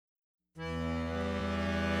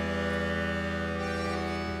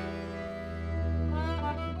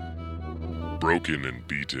Broken and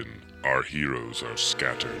beaten, our heroes are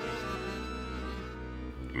scattered.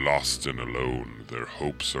 Lost and alone, their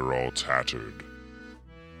hopes are all tattered.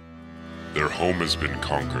 Their home has been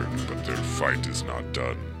conquered, but their fight is not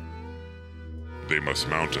done. They must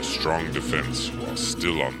mount a strong defense while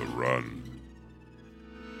still on the run.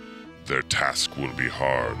 Their task will be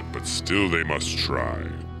hard, but still they must try.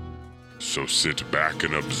 So sit back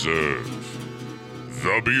and observe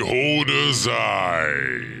the Beholder's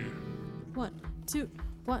Eye. 1, 2,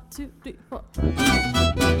 1, 2, 3, 4.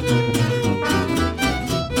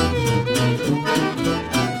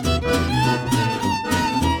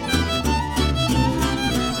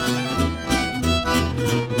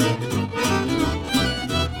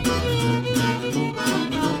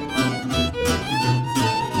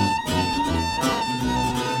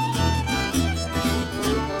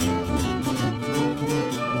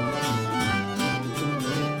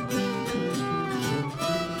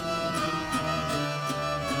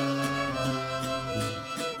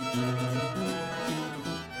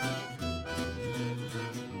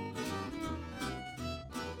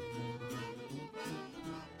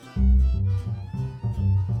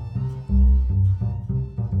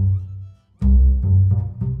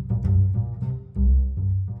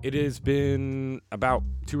 It has been about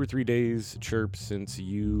 2 or 3 days, Chirp, since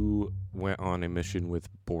you went on a mission with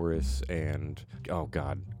Boris and, oh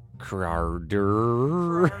God,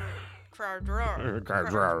 Crowder.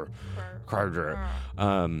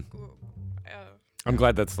 I'm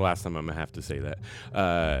glad that's the last time I'm going to have to say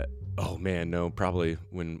that. Oh man, no, probably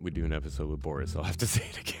when we do an episode with Boris, I'll have to say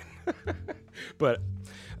it again. But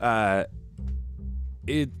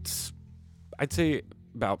it's, I'd say,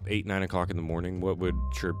 about 8, 9 o'clock in the morning. What would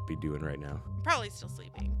Chirp be doing right now? Probably still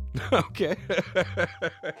sleeping. Okay.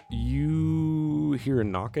 You hear a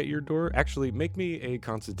knock at your door. Actually, make me a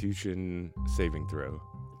Constitution saving throw.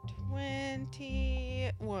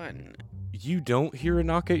 21. You don't hear a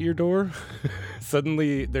knock at your door?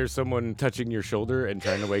 Suddenly, there's someone touching your shoulder and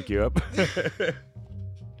trying to wake you up.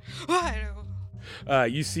 What?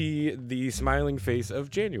 You see the smiling face of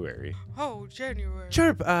January. Oh, January.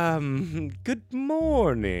 Chirp, good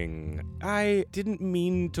morning. I didn't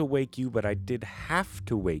mean to wake you, but I did have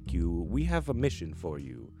to wake you. We have a mission for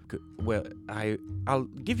you. Well, I'll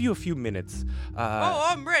give you a few minutes.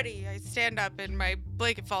 I'm ready. I stand up and my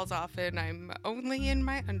blanket falls off and I'm only in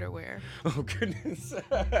my underwear. Oh, goodness.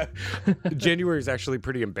 January's actually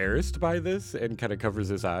pretty embarrassed by this and kind of covers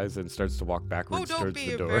his eyes and starts to walk backwards towards the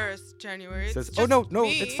door. Oh, don't be embarrassed, January. Says, It's oh, no,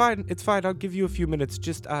 me. it's fine. It's fine. I'll give you a few minutes.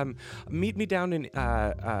 Just meet me down in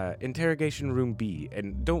interrogation room B.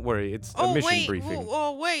 And don't worry, it's a mission briefing.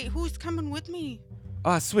 Wait. Who's coming with me?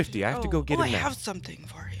 Swifty. I have to go get him now. I have something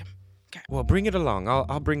for him. Okay. Well, bring it along.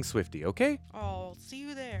 I'll bring Swifty, okay? I'll see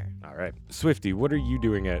you there. All right. Swifty, what are you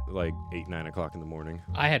doing at like 8, 9 o'clock in the morning?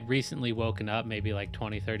 I had recently woken up maybe like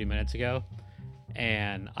 20, 30 minutes ago,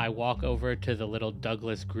 and I walk over to the little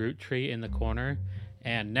Douglas Groot tree in the corner,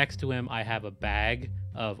 and next to him I have a bag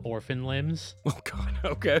of orphan limbs. Oh, God.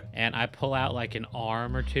 Okay. And I pull out like an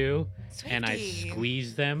arm or two, and I Swifty.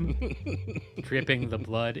 squeeze them, dripping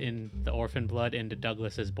the orphan blood into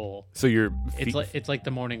Douglas's bowl. So you're... It's like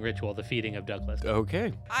the morning ritual, the feeding of Douglas.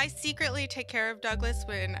 Okay. I secretly take care of Douglas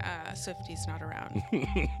when Swifty's not around.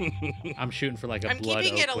 I'm shooting for like a I'm blood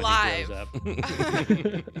keeping oak it when alive. he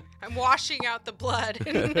grows up. I'm washing out the blood.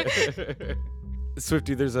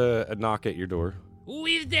 Swifty, there's a knock at your door. Who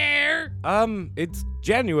is there? It's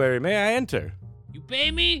January. May I enter? You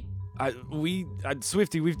pay me?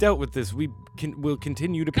 Swifty, we've dealt with this. We'll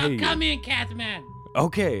continue to pay you. Come in, Catman.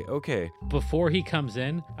 Okay. Before he comes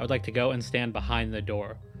in, I would like to go and stand behind the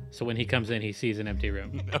door. So when he comes in, he sees an empty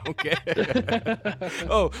room. Okay.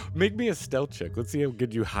 Oh, make me a stealth check. Let's see how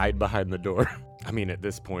good you hide behind the door. I mean, at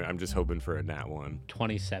this point, I'm just hoping for a nat 1.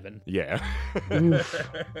 27. Yeah.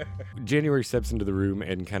 January steps into the room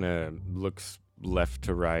and kind of looks left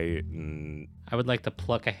to right, and I would like to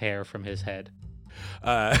pluck a hair from his head.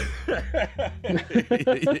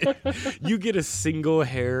 You get a single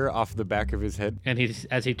hair off the back of his head. And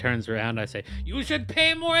as he turns around, I say, "You should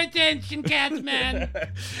pay more attention, Catman.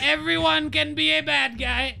 Everyone can be a bad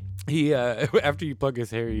guy." He, after you pluck his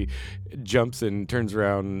hair, he jumps and turns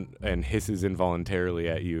around and hisses involuntarily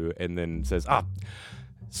at you and then says,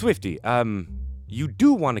 Swifty, you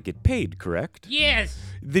do want to get paid, correct? Yes.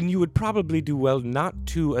 Then you would probably do well not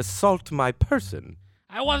to assault my person.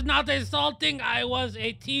 I was not assaulting, I was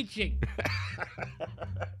a teaching.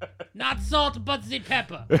 Not salt, but the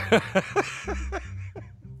pepper.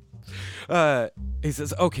 He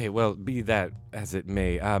says, okay, well, be that as it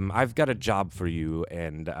may. I've got a job for you,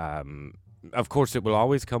 and Of course, it will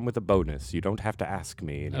always come with a bonus. You don't have to ask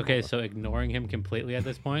me anymore. Okay, so ignoring him completely at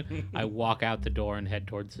this point, I walk out the door and head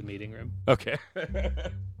towards the meeting room. Okay.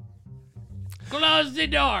 Close the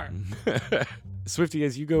door! Swifty,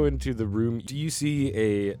 as you go into the room, do you see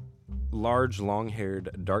a large,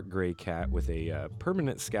 long-haired, dark gray cat with a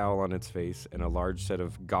permanent scowl on its face and a large set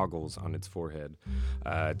of goggles on its forehead.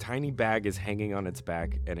 A tiny bag is hanging on its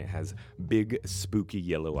back, and it has big, spooky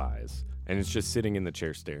yellow eyes. And it's just sitting in the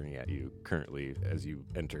chair staring at you currently as you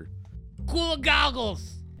enter. Cool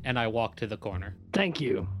goggles! And I walk to the corner. Thank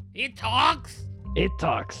you. It talks? It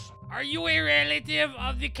talks. Are you a relative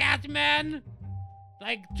of the cat man?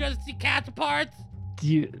 Like, just the cat part?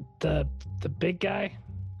 The big guy?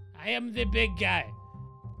 I am the big guy.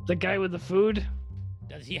 The guy with the food?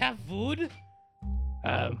 Does he have food?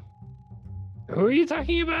 Who are you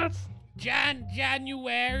talking about?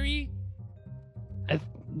 January?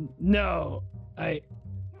 No, I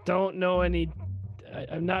don't know any.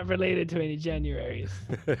 I'm not related to any Januaries.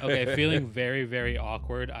 Okay, feeling very, very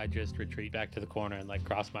awkward, I just retreat back to the corner and like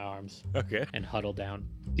cross my arms. Okay. And huddle down.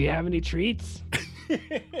 Do you have any treats?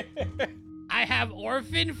 I have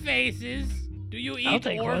orphan faces. Do you I'll eat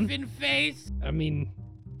take orphan face? I mean,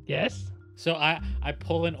 yes. So I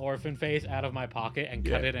pull an orphan face out of my pocket and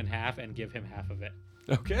cut Yeah. it in half and give him half of it.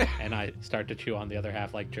 Okay. And I start to chew on the other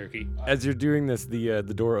half like jerky. As you're doing this, the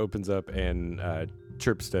door opens up and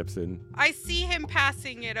Chirp steps in. I see him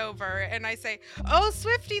passing it over, and I say, "Oh,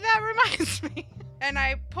 Swifty, that reminds me." And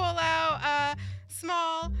I pull out a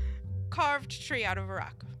small carved tree out of a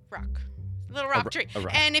rock. Little rock tree. a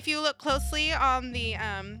rock. And if you look closely on the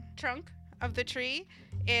trunk of the tree,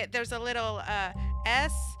 there's a little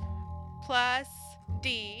S plus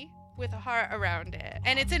D with a heart around it.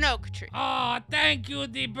 And it's an oak tree. Oh, thank you,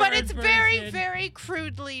 the bird But it's very, person. very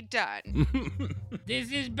crudely done.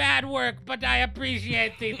 This is bad work, but I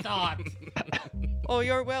appreciate the thought. Oh,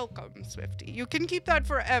 you're welcome, Swifty. You can keep that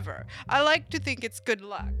forever. I like to think it's good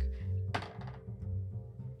luck.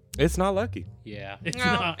 It's not lucky. Yeah.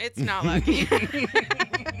 No, it's not lucky.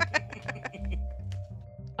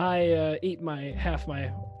 I eat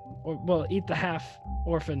eat the half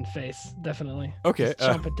orphan face, definitely. Okay. Just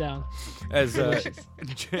chomp it down. As Delicious.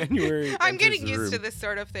 January I'm enters getting the used room, to this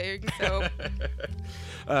sort of thing, so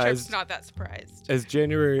as, Chirp's not that surprised. as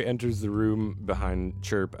January enters the room behind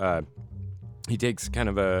Chirp, he takes kind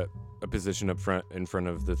of a position up front in front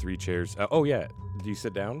of the three chairs. Oh yeah, do you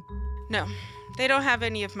sit down? No, they don't have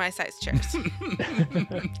any of my size chairs.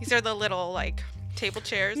 These are the little, table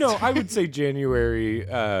chairs. No, I would say January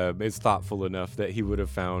is thoughtful enough that he would have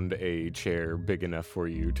found a chair big enough for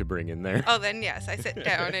you to bring in there. Oh, then yes, I sit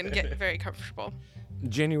down and get very comfortable.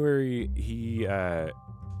 January, he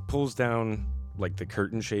pulls down the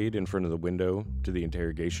curtain shade in front of the window to the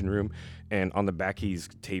interrogation room, and on the back he's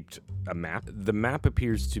taped a map. The map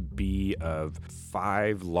appears to be of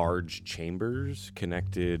 5 large chambers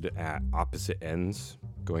connected at opposite ends,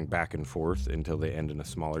 going back and forth until they end in a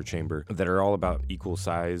smaller chamber that are all about equal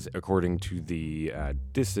size. According to the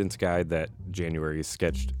distance guide that January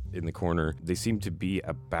sketched in the corner, they seem to be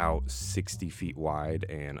about 60 feet wide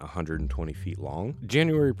and 120 feet long.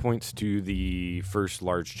 January points to the first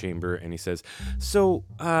large chamber and he says, "So,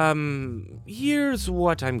 here's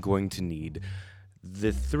what I'm going to need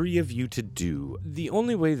the 3 of you to do. The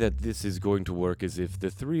only way that this is going to work is if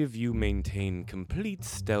the 3 of you maintain complete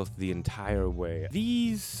stealth the entire way.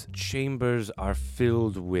 These chambers are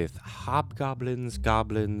filled with hobgoblins,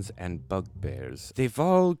 goblins, and bugbears. They've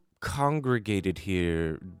all congregated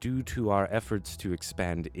here due to our efforts to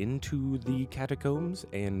expand into the catacombs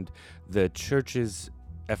and the church's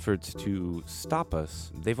efforts to stop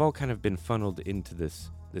us. They've all kind of been funneled into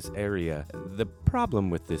this area. The problem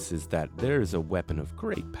with this is that there is a weapon of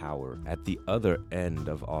great power at the other end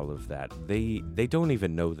of all of that. They don't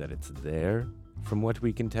even know that it's there, from what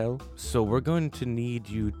we can tell. So we're going to need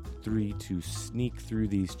you 3 to sneak through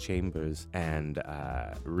these chambers and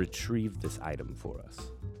retrieve this item for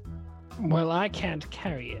us." Well, I can't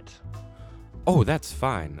carry it. Oh, that's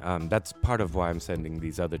fine. That's part of why I'm sending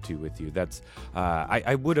these other 2 with you. That's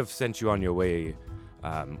I would have sent you on your way,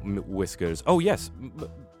 Whiskers. Oh, yes.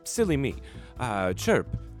 Silly me. Chirp.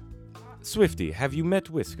 Swifty, have you met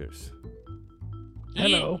Whiskers?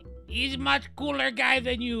 Hello. He's a much cooler guy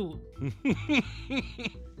than you.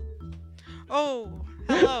 Oh,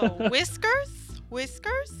 hello. Whiskers?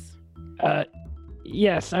 Whiskers?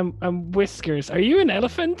 Yes, I'm Whiskers. Are you an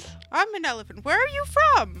elephant? I'm an elephant. Where are you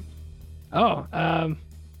from? Oh,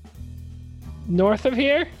 north of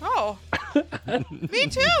here? Oh, me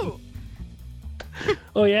too.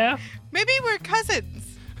 Oh, yeah? Maybe we're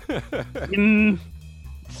cousins.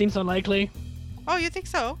 Seems unlikely. Oh, you think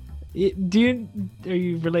so? Are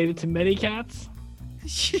you related to many cats?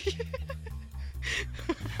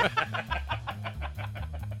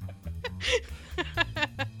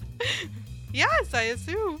 Yes, I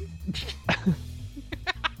assume.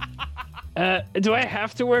 Do I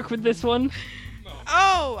have to work with this one?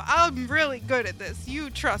 Oh, I'm really good at this. You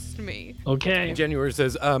trust me. Okay. January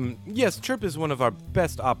says, yes, Chirp is one of our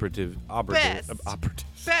best operatives. Best.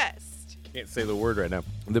 Operatives. Best. Can't say the word right now.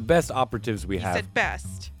 The best operatives we He have. said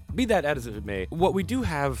best. Be that as it may, what we do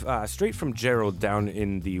have straight from Gerald down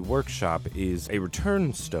in the workshop is a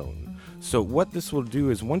return stone. So what this will do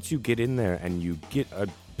is once you get in there and you get a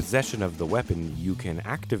possession of the weapon, you can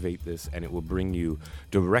activate this and it will bring you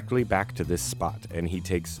directly back to this spot. And he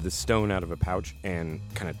takes the stone out of a pouch and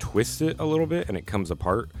kind of twists it a little bit and it comes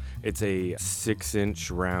apart. It's a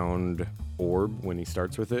 6-inch round orb when he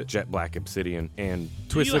starts with it, jet black obsidian, and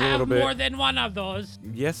twists it a little bit. You have more than one of those.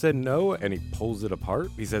 Yes and no, and he pulls it apart.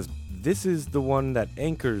 He says, this is the one that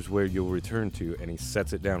anchors where you'll return to, and he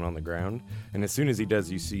sets it down on the ground. And as soon as he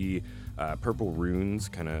does, you see purple runes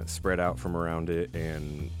kind of spread out from around it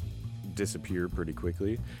and disappear pretty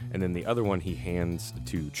quickly. And then the other one he hands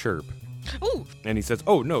to Chirp. Ooh. And he says,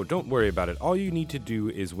 oh, no, don't worry about it. All you need to do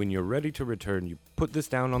is when you're ready to return, you put this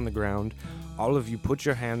down on the ground. All of you put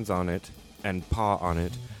your hands on it and paw on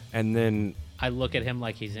it, and then I look at him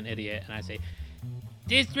like he's an idiot, and I say,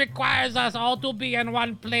 this requires us all to be in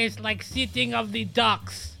one place like seating of the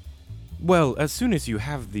ducks. well, as soon as you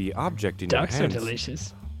have the object in Ducks your are hands,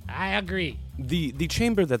 delicious. I agree. the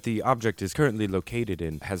chamber that the object is currently located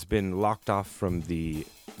in has been locked off from the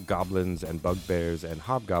goblins and bugbears and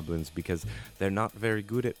hobgoblins because they're not very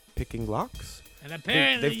good at picking locks. And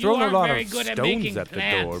apparently They've you thrown a aren't lot very of good at stones making at the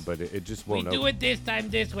plans. door, but it just We won't do open. it this time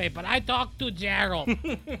this way, but I talked to Gerald.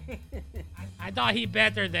 I thought he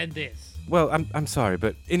better than this. Well, I'm sorry,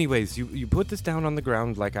 but anyways, you put this down on the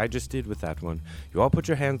ground like I just did with that one. You all put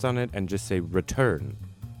your hands on it and just say return.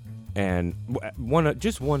 And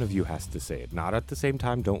just one of you has to say it. Not at the same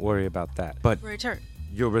time, don't worry about that. But Return.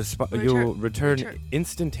 you'll return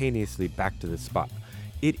instantaneously back to the spot.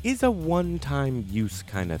 It is a one-time use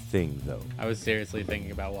kind of thing, though. I was seriously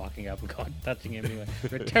thinking about walking up and going, touching him anyway.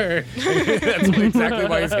 Return. That's exactly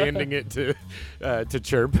why he's handing it to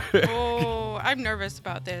Chirp. Oh, I'm nervous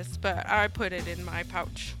about this, but I put it in my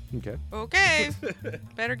pouch. Okay. Okay.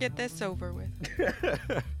 Better get this over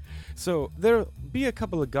with. So there'll be a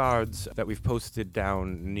couple of guards that we've posted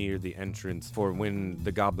down near the entrance for when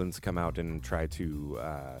the goblins come out and try to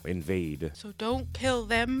invade. So don't kill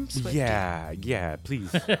them, Swifty. Yeah,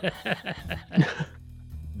 please.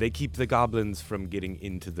 They keep the goblins from getting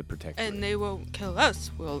into the protectorate. And they won't kill us,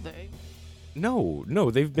 will they? No,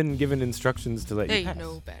 they've been given instructions to let They you pass.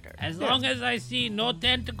 know better. As long as I see no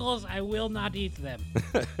tentacles, I will not eat them.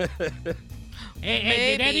 Hey,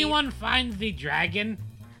 did Maybe. anyone find the dragon?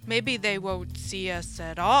 Maybe they won't see us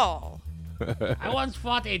at all. I once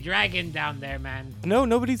fought a dragon down there, man. No,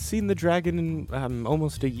 nobody's seen the dragon in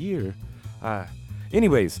almost a year.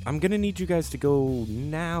 Anyways, I'm gonna need you guys to go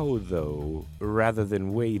now, though, rather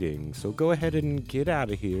than waiting. So go ahead and get out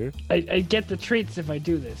of here. I get the treats if I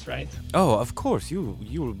do this, right? Oh, of course, you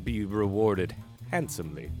will be rewarded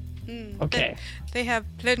handsomely. Okay. They have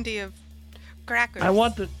plenty of crackers. I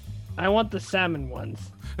want the salmon ones.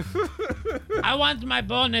 I want my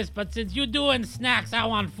bonus, but since you're doing snacks, I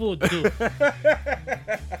want food too.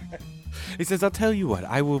 He says, I'll tell you what,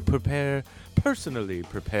 I will personally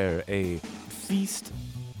prepare a feast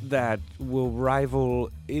that will rival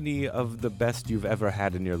any of the best you've ever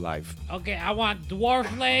had in your life. Okay, I want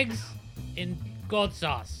dwarf legs in goat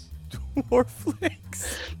sauce. Dwarf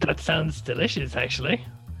legs? That sounds delicious, actually.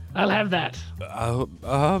 I'll have that.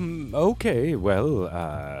 Okay,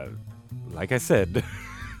 well, like I said,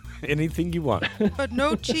 anything you want. But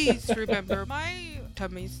no cheese, remember. My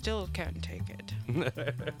tummy still can't take it.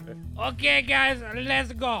 Okay, guys,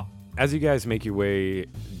 let's go. As you guys make your way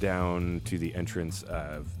down to the entrance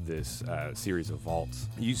of this series of vaults,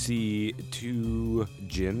 you see two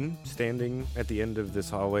djinn standing at the end of this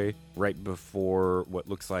hallway, right before what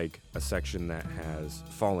looks like a section that has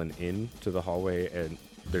fallen into the hallway, and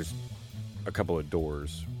there's a couple of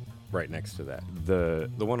doors right next to that. The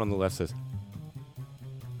one on the left says,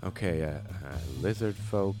 okay, lizard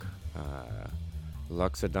folk,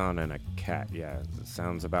 Luxodon, and a cat. Yeah,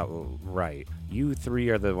 sounds about right. You three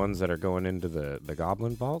are the ones that are going into the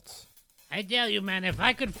goblin vaults? I tell you, man, if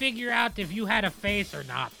I could figure out if you had a face or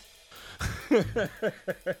not.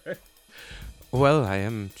 Well, I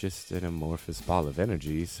am just an amorphous ball of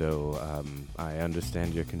energy, so I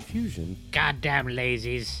understand your confusion. Goddamn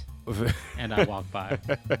lazies. And I walk by.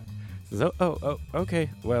 So, okay.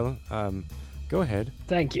 Well, Go ahead.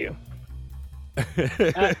 Thank you.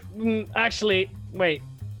 Actually, wait.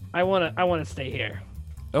 I wanna stay here.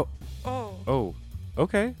 Oh. Oh. Oh.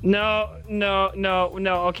 Okay. No.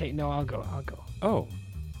 Okay, no, I'll go. Oh.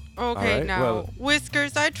 Okay, right, now, well-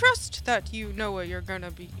 Whiskers, I trust that you know where you're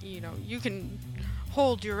gonna be. You can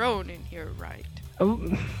hold your own in here, right? Oh,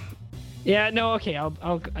 yeah, no, okay, I'll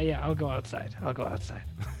go outside.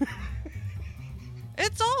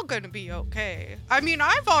 It's all gonna be okay. I mean,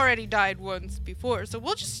 I've already died once before, so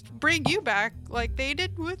we'll just bring you back like they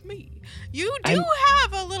did with me. You do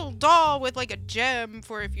have a little doll with like a gem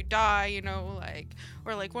for if you die,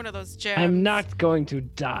 or like one of those gems. I'm not going to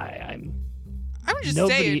die. I'm just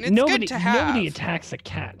saying, it's good to have. Nobody attacks a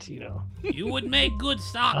cat, You would make good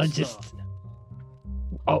socks. I'll just.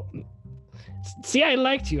 Oh. See, I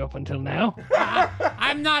liked you up until now.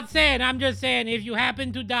 I'm not saying. I'm just saying, if you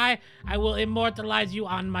happen to die, I will immortalize you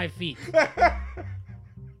on my feet.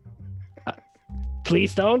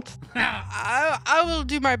 Please don't. I will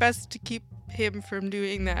do my best to keep him from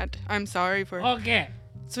doing that. I'm sorry for Okay.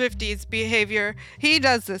 Swifty's behavior. He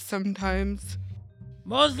does this sometimes.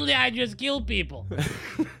 Mostly I just kill people.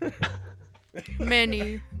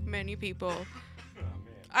 Many people.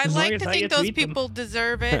 I As long like as to I think get to those eat them. people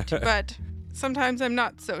deserve it, but sometimes I'm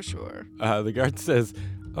not so sure. The guard says,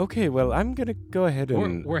 "Okay, well, I'm gonna go ahead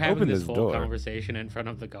and We're having open this this full door." conversation in front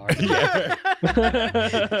of the guard. We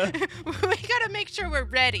gotta make sure we're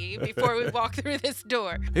ready before we walk through this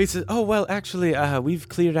door. He says, "Oh well, actually, we've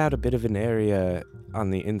cleared out a bit of an area on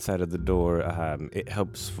the inside of the door. It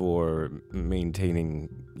helps for maintaining,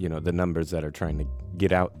 the numbers that are trying to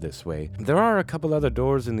get out this way. There are a couple other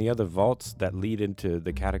doors in the other vaults that lead into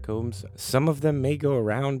the catacombs. Some of them may go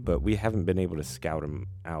around, but we haven't been able to scout them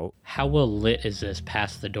out." How well lit is this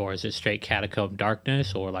past the door? Is it straight catacomb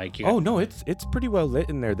darkness, or like you? Oh no, it's pretty well lit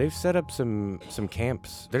in there. They've set up some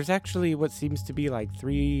camps. There's actually what seems to be like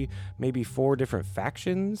 3, maybe 4 different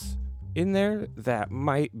factions in there that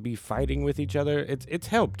might be fighting with each other. It's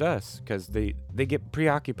helped us because they get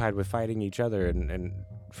preoccupied with fighting each other and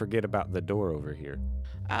forget about the door over here.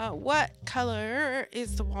 What color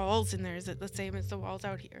is the walls in there? Is it the same as the walls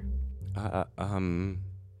out here? I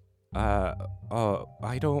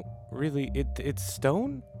don't really. It's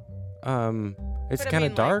stone. It's But I kind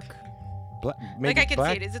of mean, dark. Like I can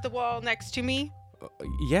black. see it. Is it the wall next to me?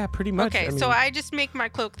 Yeah, pretty much. Okay, I so mean- I just make my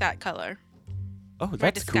cloak that color. Oh, My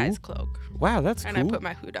that's cool. disguise cloak. Wow, that's And cool. I put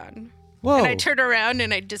my hood on. Whoa. And I turn around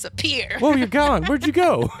and I disappear. Whoa, you're gone. Where'd you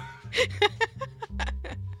go?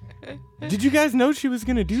 Did you guys know she was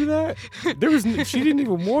gonna do that? She didn't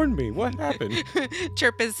even warn me. What happened?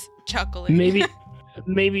 Chirp is chuckling.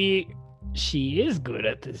 Maybe she is good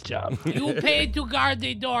at this job. You paid to guard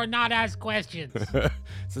the door, not ask questions.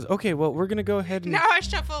 Says, "Okay, well, we're gonna go ahead and." Now I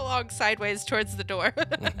shuffle along sideways towards the door.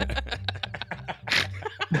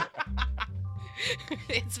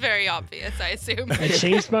 It's very obvious, I assume. I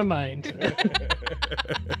changed my mind.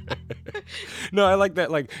 No, I like that.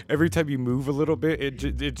 Like every time you move a little bit,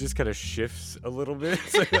 it just kind of shifts a little bit.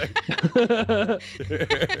 So,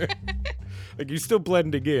 like you're still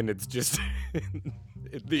blending in. It's just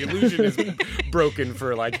the illusion is broken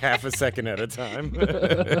for like half a second at a time.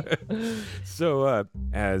 So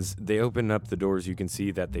as they open up the doors, you can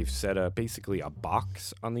see that they've set up basically a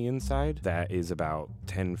box on the inside that is about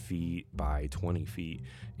 10 feet by 20 feet.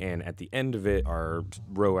 And at the end of it are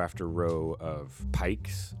row after row of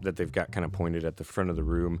pikes that they've got kind of pointed at the front of the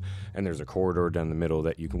room. And there's a corridor down the middle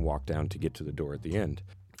that you can walk down to get to the door at the end.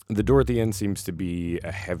 The door at the end seems to be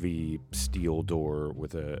a heavy steel door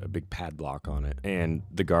with a big padlock on it. And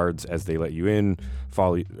the guards, as they let you in,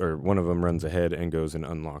 follow, or one of them runs ahead and goes and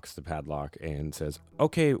unlocks the padlock and says,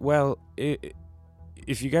 "Okay, well,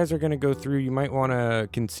 if you guys are going to go through, you might want to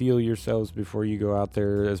conceal yourselves before you go out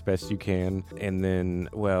there as best you can. And then,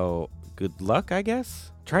 well, good luck, I guess.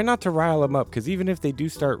 Try not to rile them up, because even if they do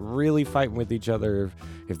start really fighting with each other,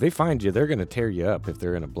 if they find you, they're going to tear you up if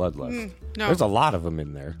they're in a bloodlust. No, There's a lot of them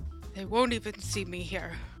in there." they won't even see me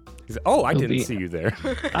here. He said, "Oh, I It'll didn't be- see you there."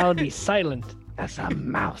 I'll be silent as a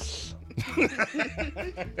mouse.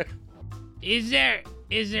 Is there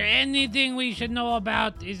anything we should know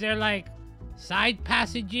about? Is there like side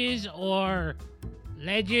passages or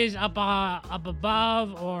ledges up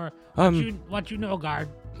above, or what you know, guard?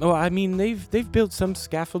 Oh, I mean, they've built some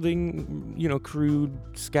scaffolding, crude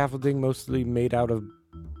scaffolding, mostly made out of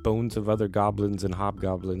bones of other goblins and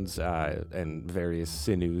hobgoblins and various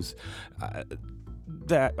sinews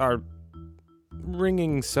that are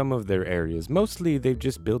ringing some of their areas. Mostly, they've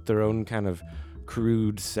just built their own kind of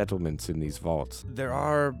crude settlements in these vaults. There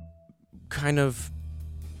are kind of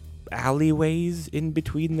alleyways in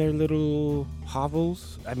between their little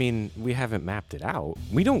hovels. I mean, we haven't mapped it out.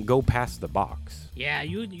 We don't go past the box. Yeah,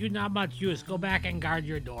 you not much use. Go back and guard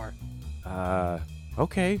your door.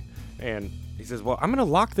 Okay. And he says, well, I'm going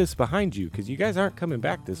to lock this behind you because you guys aren't coming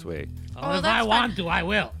back this way. Oh, if that's I want to, I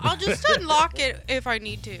will. I'll just unlock it if I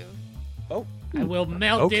need to. Oh. I will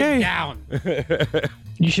melt Okay. it down.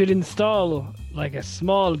 You should install like a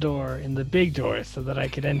small door in the big door so that I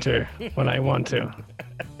could enter when I want to.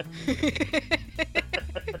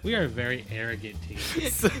 We are a very arrogant team.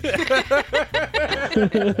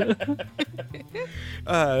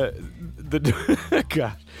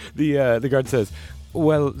 The guard says,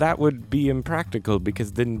 well, that would be impractical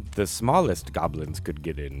because then the smallest goblins could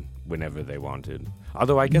get in whenever they wanted.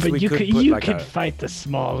 Although I guess But we you could could put you like could a... fight the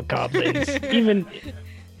small goblins. Even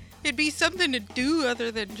It'd be something to do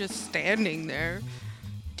other than just standing there.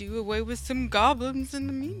 Do away with some goblins in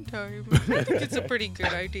the meantime. I think it's a pretty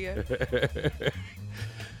good idea.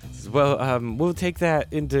 Well, we'll take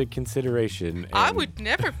that into consideration. I and would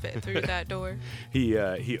never fit through that door. He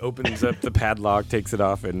opens up the padlock, takes it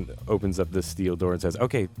off, and opens up the steel door and says,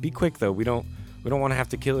 "Okay, be quick though. We don't want to have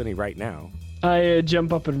to kill any right now." I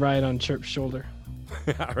jump up and ride on Chirp's shoulder.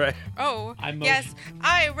 All right. Oh, I motion- yes,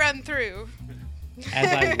 I run through.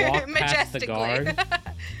 As I walk past the Majestically. guard,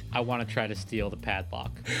 I want to try to steal the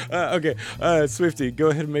padlock. Okay. Swifty, go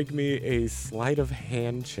ahead and make me a sleight of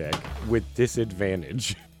hand check with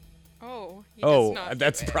disadvantage. Oh, he does not do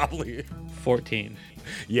that's it. probably. 14.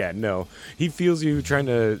 Yeah, no. He feels you trying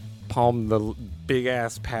to palm the big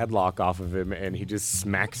ass padlock off of him, and he just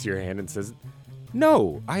smacks your hand and says,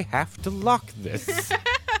 "No, I have to lock this."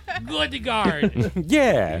 Good guard. You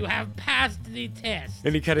Yeah. have passed the test.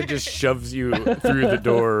 And he kind of just shoves you through the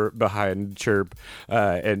door behind Chirp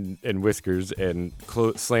and Whiskers and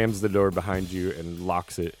slams the door behind you and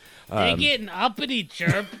locks it. They getting uppity,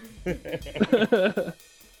 Chirp.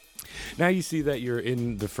 Now you see that you're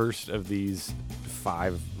in the first of these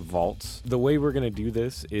 5 vaults. The way we're going to do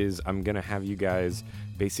this is I'm going to have you guys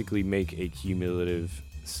basically make a cumulative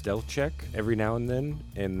stealth check every now and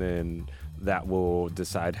then that will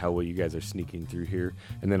decide how well you guys are sneaking through here.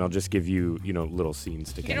 And then I'll just give you, little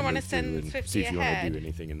scenes to You kind don't of wanna move through send and 50 see if you want to ahead. do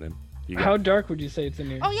anything in them. How dark would you say it's in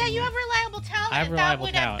here? Oh, yeah, you have reliable talent. I have that reliable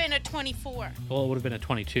would have talent. been a 24. Well, it would have been a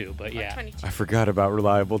 22, but Or yeah. 22. I forgot about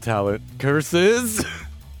reliable talent. Curses.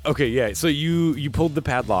 Okay, yeah. So you pulled the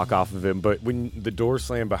padlock off of him, but when the door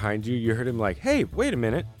slammed behind you, you heard him like, "Hey, wait a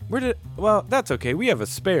minute. Well, that's okay. We have a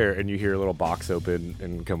spare." And you hear a little box open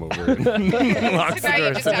and come over and locks So the now you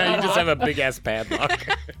door. just So have now a you just have a big ass padlock.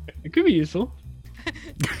 It could be useful.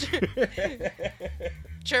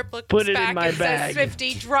 Chirp looks Put it in back my and bag. says,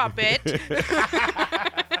 "Swifty, drop it."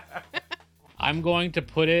 I'm going to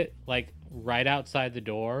put it like right outside the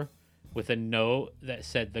door with a note that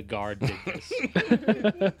said the guard did this.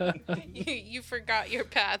 you forgot your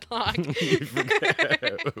padlock.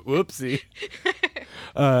 Whoopsie.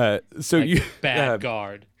 So Like, you bad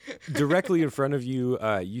guard. directly in front of you,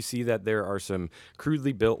 you see that there are some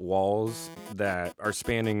crudely built walls that are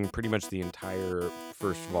spanning pretty much the entire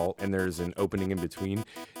first vault, and there's an opening in between.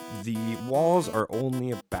 The walls are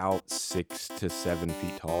only about 6 to 7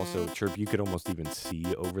 feet tall, so Chirp, you could almost even see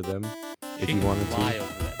over them if She you can wanted fly to.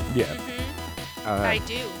 over them. Yeah. I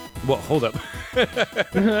do. Well, hold up.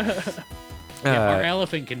 Yeah, our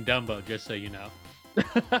elephant can Dumbo, just so you know.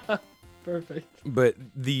 Perfect. But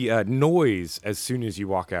the noise as soon as you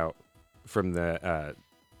walk out from the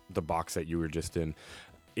box that you were just in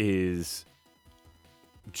is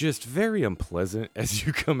just very unpleasant as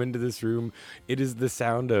you come into this room. It is the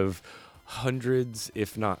sound of hundreds,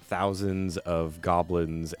 if not thousands, of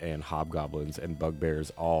goblins and hobgoblins and bugbears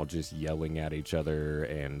all just yelling at each other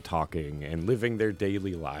and talking and living their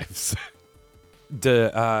daily lives. Do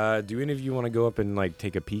any of you want to go up and like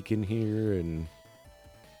take a peek in here? And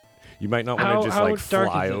you might not want to just how like dark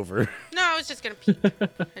fly is it? over. No, I was just going to peek.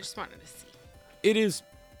 I just wanted to see. It is,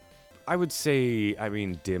 I would say,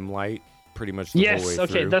 dim light pretty much the whole way Yes.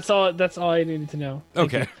 Okay. through. That's all I needed to know.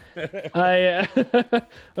 Thank Okay. you.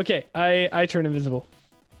 Okay. I turn invisible,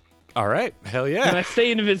 All right. Hell and I yeah.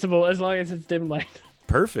 stay invisible as long as it's dim light.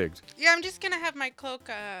 Perfect. Yeah, I'm just going to have my cloak.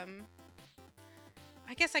 I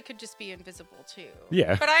guess I could just be invisible too.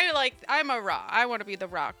 Yeah. But I'm a rock. I want to be the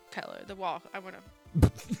rock color. The wall. I'm going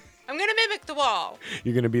to mimic the wall.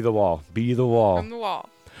 You're going to be the wall. Be the wall. I'm the wall.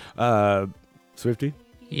 Swifty?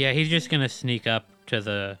 Yeah, he's just going to sneak up to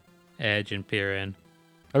the edge and peer in.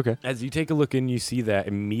 Okay. As you take a look in, you see that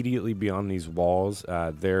immediately beyond these walls,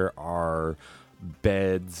 there are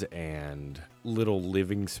beds and little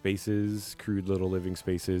living spaces, crude little living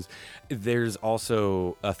spaces. There's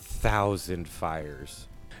also 1,000 fires.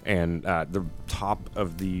 and the top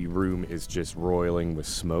of the room is just roiling with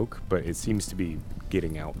smoke, but it seems to be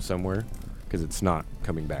getting out somewhere because it's not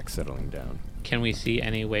coming back, settling down. Can we see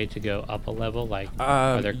any way to go up a level? Like,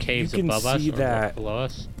 are there caves above us or below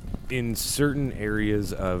us? In certain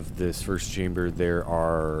areas of this first chamber, there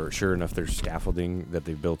are, sure enough, there's scaffolding that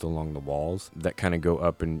they've built along the walls that kind of go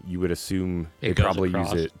up, and you would assume they probably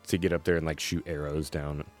use it to get up there and like shoot arrows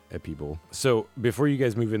down at people. So before you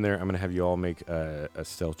guys move in there, I'm going to have you all make a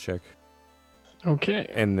stealth check. Okay.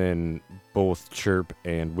 And then both Chirp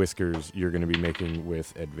and Whiskers, you're going to be making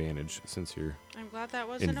with advantage since you're I'm glad that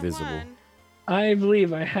wasn't invisible. a 1. I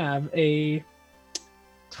believe I have a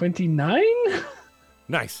 29.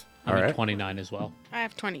 Nice. I'm All at right. 29 as well. I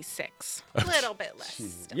have 26. A little bit less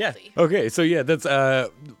Yeah. stealthy. Okay. So yeah, that's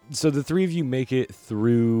so the three of you make it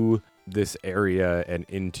through this area and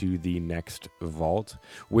into the next vault,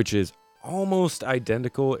 which is almost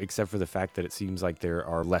identical except for the fact that it seems like there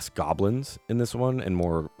are less goblins in this one and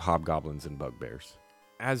more hobgoblins and bugbears.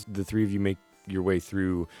 As the three of you make your way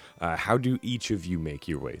through, how do each of you make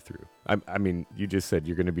your way through? I mean, you just said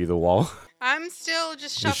you're going to be the wall. I'm still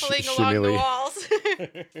just The shuffling along the shimmy. walls.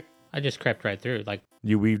 I just crept right through. Like,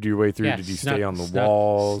 You weaved your way through. yeah, Did you snuck- stay on the snuck-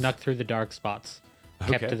 walls? Snuck through the dark spots.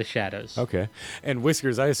 Kept Okay. to the shadows. Okay. And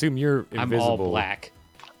Whiskers, I assume you're I'm invisible. all black.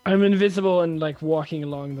 I'm invisible and like walking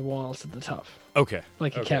along the walls at the top, Okay.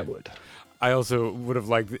 like a Okay. cat would. I also would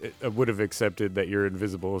have accepted that you're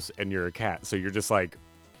invisible and you're a cat, so you're just like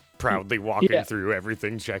proudly walking Yeah. through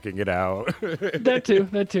everything, checking it out. That too.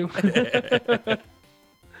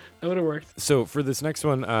 That would have worked. So for this next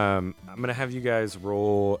one, I'm gonna have you guys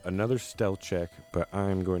roll another stealth check, but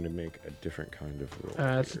I'm going to make a different kind of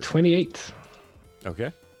roll. It's a here. 28.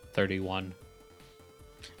 Okay. 31.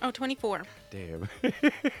 Oh, 24. Damn.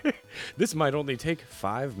 This might only take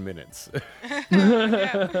 5 minutes.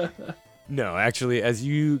 Yeah. No, actually, as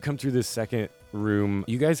you come through this second room,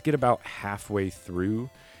 you guys get about halfway through,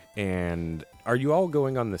 and are you all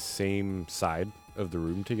going on the same side of the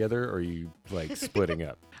room together, or are you like splitting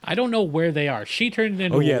up? I don't know where they are. She turned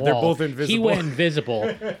into Oh, a yeah, they're wall. both He invisible. went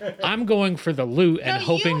invisible. I'm going for the loot and No,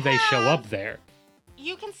 hoping you they show have- up there.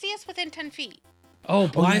 You can see us within 10 feet. Oh,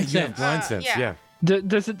 blind yeah, sense. blind sense, yeah. yeah.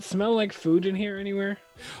 Does it smell like food in here anywhere?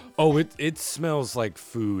 Oh, it smells like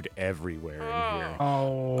food everywhere in here.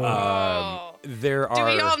 Oh. Oh. There Do are.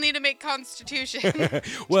 we all need to make constitution?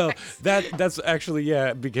 Well, that's actually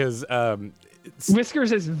because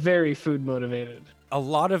Whiskers is very food motivated. a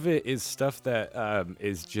lot of it is stuff that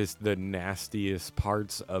is just the nastiest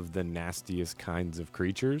parts of the nastiest kinds of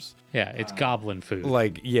creatures. Yeah, it's goblin food.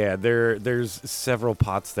 Like, yeah, there's several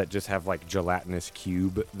pots that just have like gelatinous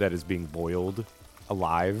cube that is being boiled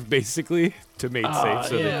alive, basically, to make safe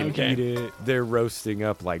so yeah, they can okay. eat it. They're roasting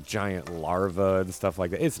up like giant larvae and stuff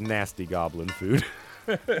like that. It's nasty goblin food,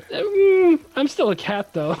 I'm still a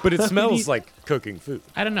cat though. but it smells like cooking food.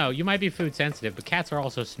 I don't know. You might be food sensitive, but cats are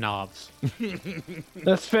also snobs.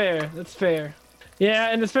 That's fair. That's fair. Yeah,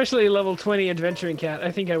 and especially level 20 adventuring cat.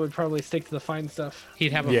 I think I would probably stick to the fine stuff.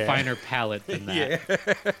 He'd have a Yeah. finer palate than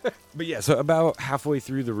that. But yeah, so about halfway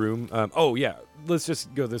through the room. Oh yeah, let's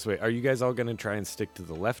just go this way. Are you guys all gonna try and stick to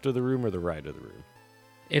the left of the room or the right of the room?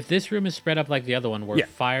 If this room is spread up like the other one, where Yeah.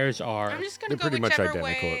 fires are I'm just They're going to go pretty much whichever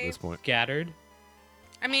identical way. at this point. scattered,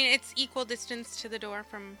 I mean, it's equal distance to the door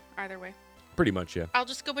from either way. Pretty much, yeah. I'll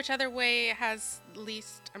just go whichever way has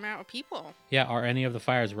least amount of people. yeah, are any of the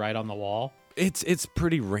fires right on the wall? It's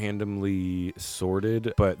pretty randomly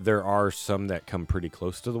sorted, but there are some that come pretty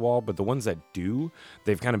close to the wall. But the ones that do,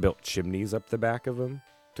 they've kind of built chimneys up the back of them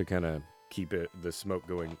to kind of keep the smoke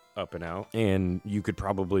going up and out. And you could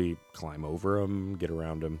probably climb over them, get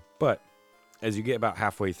around them. But as you get about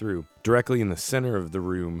halfway through, directly in the center of the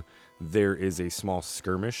room, there is a small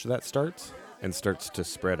skirmish that starts to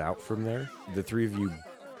spread out from there. The three of you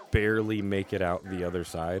barely make it out the other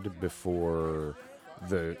side before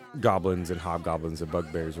the goblins and hobgoblins and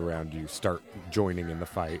bugbears around you start joining in the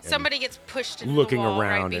fight. and- Somebody gets pushed into looking the wall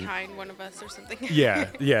around right and- behind one of us or something.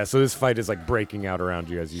 yeah. So this fight is like breaking out around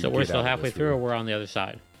you as you. So get we're out still of halfway this through, or room. we're on the other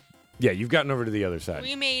side? Yeah, you've gotten over to the other side.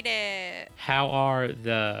 We made it. How are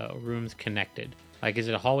the rooms connected? Like, is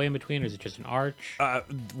it a hallway in between, or is it just an arch?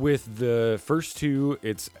 With the first two,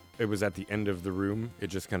 it was at the end of the room. It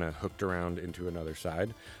just kind of hooked around into another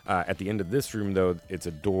side. At the end of this room, though, it's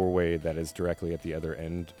a doorway that is directly at the other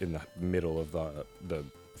end in the middle of the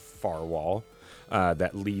far wall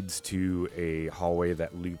that leads to a hallway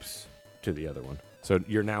that loops to the other one. So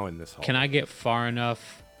you're now in this hall. Can I get far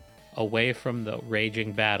enough away from the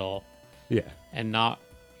raging battle Yeah. and not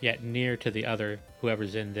yet near to the other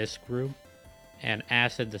whoever's in this group, and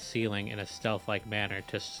acid the ceiling in a stealth-like manner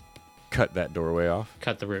to cut that doorway off.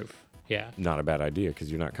 Cut the roof. Yeah. Not a bad idea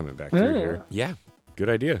because you're not coming back through here. Yeah, good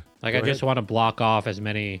idea. Like, Go I just ahead. want to block off as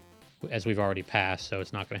many as we've already passed, so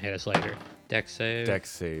it's not going to hit us later. Dex save. Dex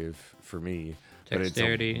save for me.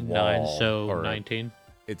 Dexterity, but it's a 9, wall, so or 19.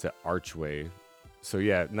 It's an archway. So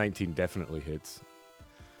yeah, 19 definitely hits.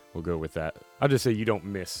 We'll go with that. I'll just say you don't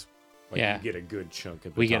miss. Like, Yeah. You get a good chunk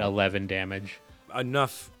at the We top. get 11 damage.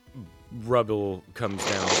 Enough rubble comes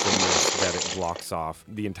down from this that it blocks off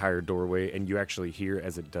the entire doorway, and you actually hear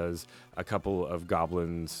as it does a couple of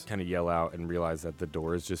goblins kind of yell out and realize that the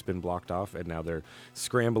door has just been blocked off, and now they're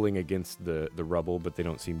scrambling against the rubble, but they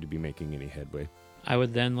don't seem to be making any headway. I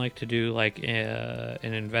would then like to do like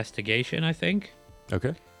an investigation, I think,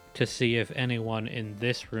 Okay. to see if anyone in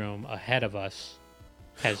this room ahead of us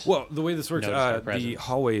has. Well, the way this works, noticed our the presence.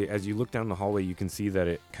 hallway, as you look down the hallway, you can see that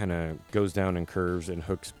it kind of goes down and curves and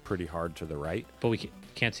hooks pretty hard to the right. But we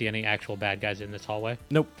can't see any actual bad guys in this hallway?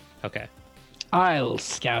 Nope. Okay. I'll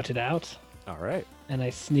scout it out, All right. and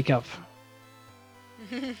I sneak up.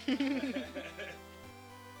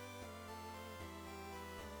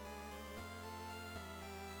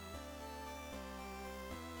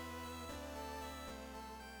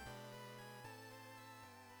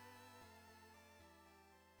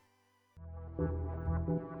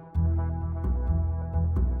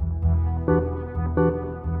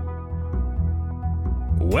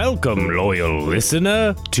 Welcome, loyal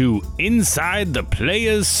listener, to Inside the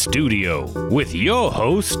Player's Studio with your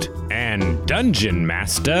host and dungeon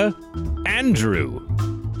master, Andrew.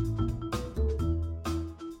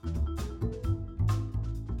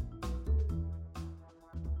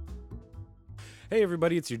 Hey,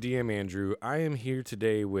 everybody, it's your DM, Andrew. I am here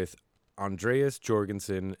today with Andreas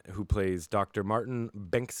Jörgensen, who plays Dr. Martin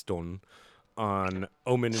Bengtsson on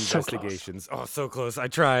Omen So close. Investigations. Oh, so close. I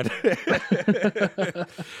tried.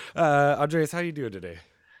 Andreas, how you doing today?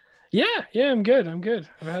 Yeah, I'm good.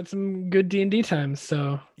 I've had some good D&D times,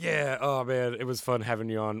 so Yeah, oh man, it was fun having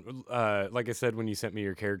you on. Like I said, when you sent me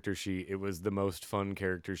your character sheet, it was the most fun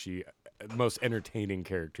character sheet, most entertaining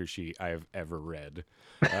character sheet I have ever read.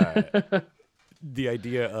 The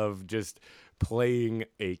idea of just playing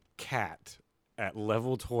a cat at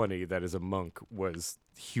level 20 that is a monk was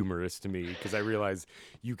humorous to me because I realized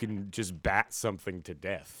you can just bat something to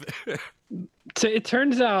death. So it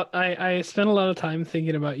turns out I spent a lot of time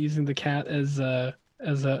thinking about using the cat as a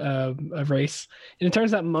race, and it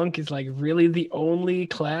turns out monk is like really the only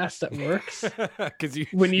class that works. Because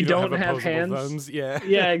When you don't have opposable hands. thumbs. Yeah.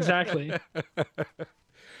 Yeah, exactly.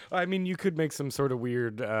 I mean, you could make some sort of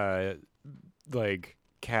weird, like,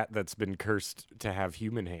 cat that's been cursed to have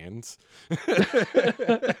human hands.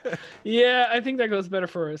 Yeah, I think that goes better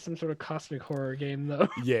for some sort of cosmic horror game, though.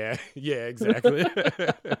 Yeah, exactly.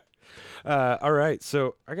 All right,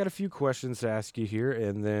 so I got a few questions to ask you here,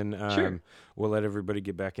 and then Sure. we'll let everybody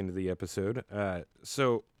get back into the episode.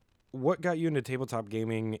 So what got you into tabletop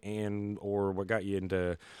gaming, or what got you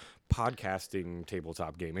into podcasting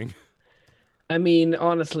tabletop gaming? I mean,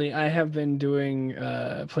 honestly, I have been doing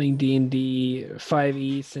playing D&D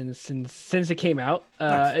 5e since it came out.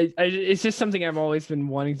 Nice. It's just something I've always been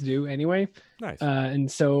wanting to do anyway. Nice. And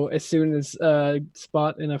so as soon as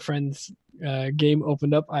spot in a friend's game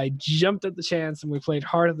opened up, I jumped at the chance and we played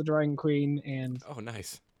Heart of the Dragon Queen, and Oh,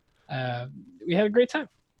 nice. we had a great time.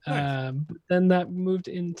 Nice. But then that moved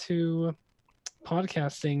into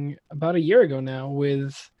podcasting about a year ago now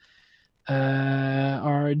with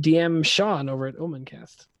our DM Sean over at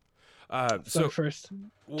Omencast. So First,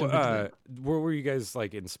 what were you guys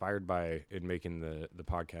like inspired by in making the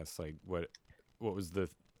podcast? Like, what was the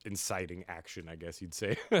inciting action, I guess you'd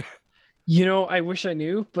say? I wish I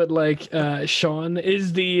knew, but like Sean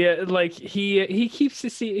is the like he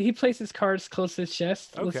he plays his cards close to his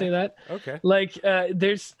chest. Let's Okay. say that. Okay. Like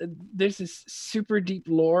there's this super deep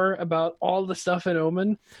lore about all the stuff in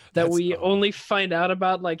Omen that That's- we oh. only find out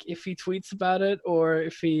about like if he tweets about it or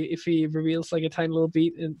if he reveals like a tiny little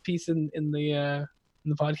piece in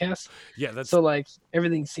the podcast. Yeah, that's So like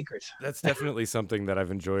everything's secret. That's definitely something that I've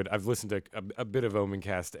enjoyed. I've listened to a bit of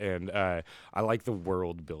Omencast, and I like the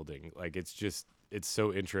world building. Like, it's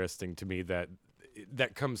so interesting to me that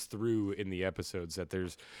comes through in the episodes, that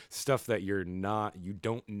there's stuff that you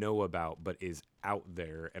don't know about, but is out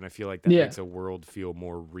there. And I feel like that Yeah. makes a world feel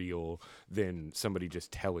more real than somebody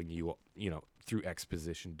just telling you, through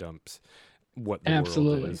exposition dumps what the world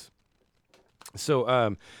Absolutely. is.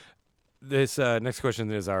 So, this next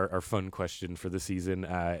question is our fun question for the season.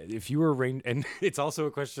 If you were and it's also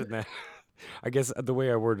a question that I guess the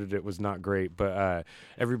way I worded it was not great, but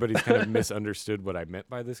everybody's kind of misunderstood what I meant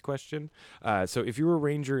by this question. So if you were a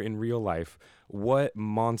ranger in real life, what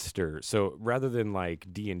monster, so rather than like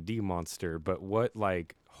D&D monster, but what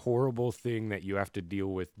like horrible thing that you have to deal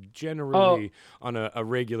with generally on a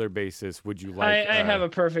regular basis would you like? I have a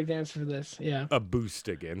perfect answer for this. Yeah. A boost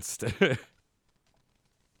against.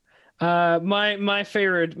 My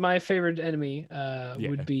favorite enemy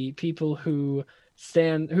would be people who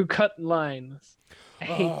cut lines. I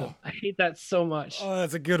hate them. I hate that so much. Oh,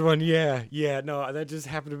 that's a good one. Yeah. No, that just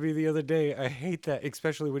happened to me the other day. I hate that,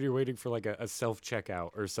 especially when you're waiting for like a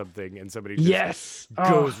self-checkout or something and somebody just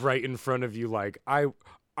goes right in front of you like,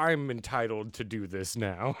 I'm entitled to do this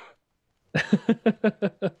now.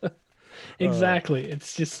 Exactly.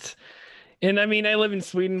 It's just, and I mean, I live in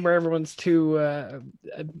Sweden where everyone's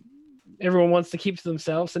everyone wants to keep to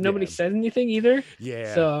themselves, and nobody says anything either.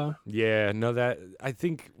 Yeah. So yeah, no, that I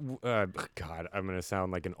think. God, I'm gonna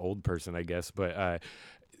sound like an old person, I guess, but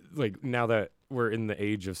like now that we're in the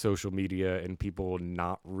age of social media and people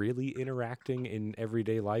not really interacting in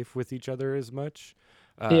everyday life with each other as much,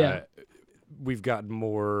 we've gotten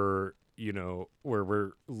more, where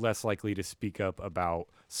we're less likely to speak up about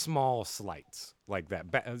small slights like that,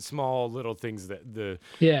 small little things that the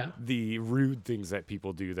rude things that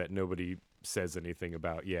people do that nobody says anything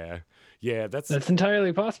about. Yeah, that's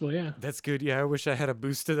entirely possible. Yeah, that's good. Yeah, I wish I had a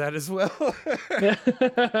boost to that as well.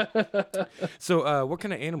 So, what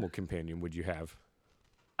kind of animal companion would you have?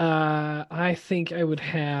 I think I would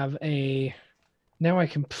have now I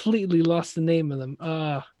completely lost the name of them.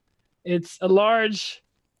 It's a large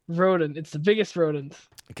rodent. It's the biggest rodent.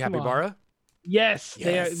 A capybara? Yes,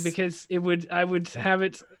 they are, because I would have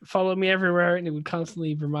it follow me everywhere, and it would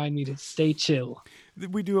constantly remind me to stay chill.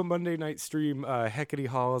 We do a Monday night stream, Hecate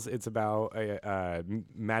Halls. It's about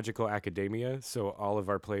magical academia. So all of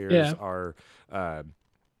our players are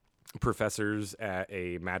professors at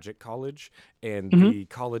a magic college, and the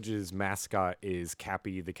college's mascot is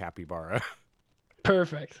Cappy the capybara.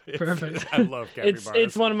 Perfect. I love capybaras.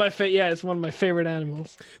 It's one of my it's one of my favorite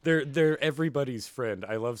animals. They're everybody's friend.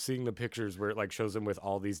 I love seeing the pictures where it like shows them with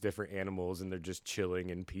all these different animals and they're just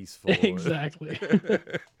chilling and peaceful. Exactly.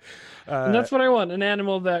 And that's what I want, an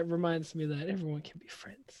animal that reminds me that everyone can be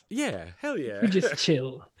friends. Yeah, hell yeah. You just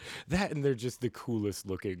chill. That, and they're just the coolest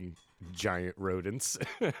looking giant rodents.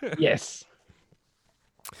 Yes.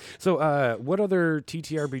 So, what other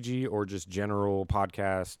TTRPG or just general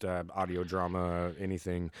podcast, audio drama,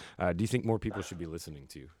 anything, do you think more people should be listening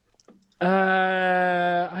to?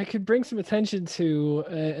 I could bring some attention to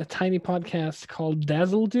a tiny podcast called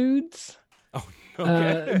Dazzle Dudes. Oh,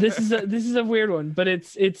 okay. This is a weird one, but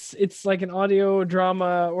it's like an audio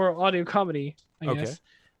drama or audio comedy, I guess,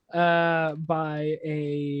 by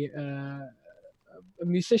a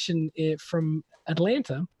musician from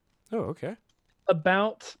Atlanta. Oh, okay.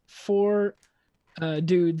 About 4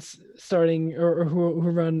 dudes starting or who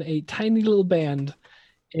run a tiny little band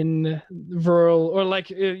in rural, or like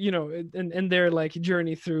and their like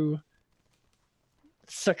journey through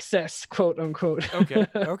success, quote unquote.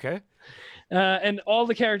 Okay. And all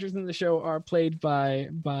the characters in the show are played by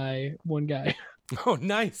one guy. Oh,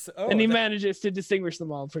 nice. Oh, and he manages to distinguish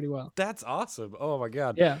them all pretty well. That's awesome. Oh my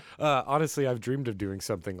god. Yeah. Honestly, I've dreamed of doing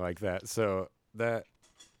something like that. So that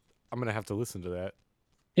I'm gonna have to listen to that.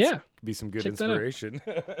 Yeah, be some good inspiration.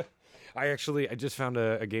 I just found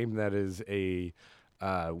a game that is a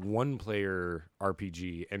 1-player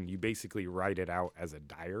RPG, and you basically write it out as a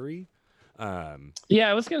diary. Yeah,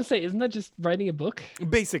 I was gonna say, isn't that just writing a book?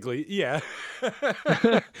 Basically, yeah.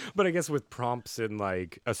 But I guess with prompts and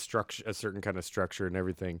like a certain kind of structure and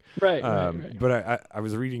everything. Right. But I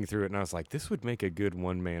was reading through it, and I was like, this would make a good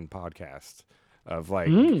one-man podcast. Of like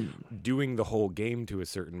doing the whole game to a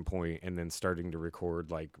certain point and then starting to record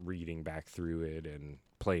like reading back through it and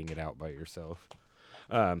playing it out by yourself.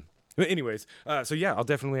 But anyways, so yeah, I'll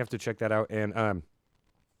definitely have to check that out. And I'm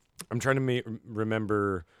trying to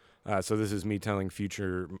remember. So this is me telling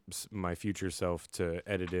my future self to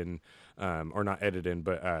edit in, or not edit in,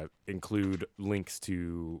 but include links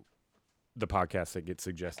to the podcast that get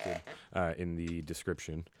suggested in the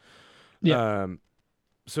description. Yeah.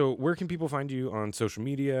 So where can people find you on social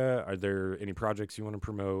media? Are there any projects you want to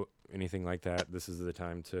promote? Anything like that? This is the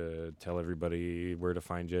time to tell everybody where to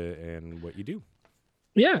find you and what you do.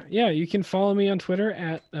 Yeah. You can follow me on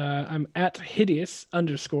Twitter I'm at hideous_.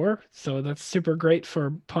 So that's super great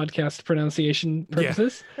for podcast pronunciation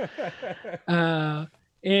purposes. Yeah.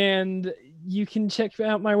 And you can check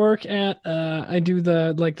out my work at I do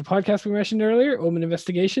the podcast we mentioned earlier, Omen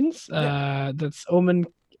Investigations. That's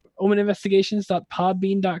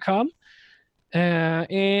omeninvestigations.podbean.com.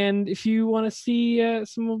 And if you want to see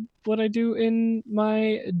some of what I do in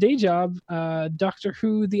my day job, Doctor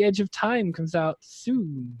Who: The Edge of Time comes out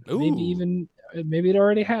soon. Ooh. Maybe it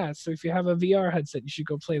already has. So if you have a VR headset, you should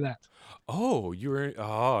go play that. Oh,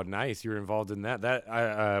 nice. You're involved in that. That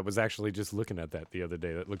I was actually just looking at that the other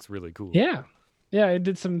day. That looks really cool. Yeah. Yeah, I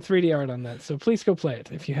did some 3D art on that. So please go play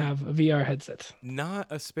it if you have a VR headset. Not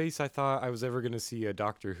a space I thought I was ever going to see a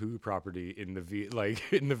Doctor Who property in the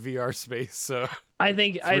in the VR space. So I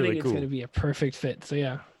think it's cool. going to be a perfect fit. So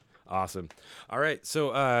yeah. Awesome. All right.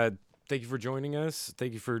 So thank you for joining us.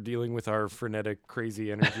 Thank you for dealing with our frenetic,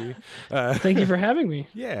 crazy energy. Thank you for having me.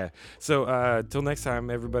 Yeah. So till next time,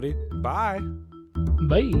 everybody. Bye.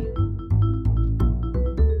 Bye.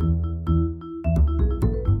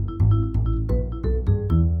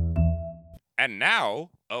 And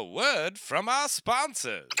now, a word from our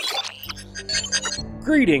sponsors.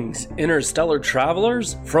 Greetings, interstellar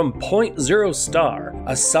travelers, from Point Zero Star,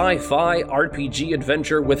 a sci-fi RPG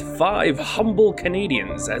adventure with 5 humble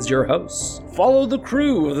Canadians as your hosts. Follow the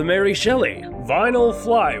crew of the Mary Shelley, Vinyl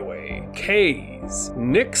Flyway, Kays,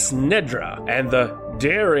 Nix Nedra, and the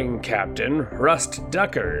daring captain, Rust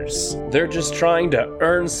Duckers. They're just trying to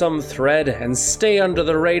earn some thread and stay under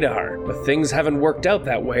the radar, but things haven't worked out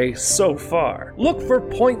that way so far. Look for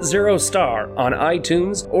Point Zero Star on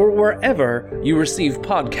iTunes or wherever you receive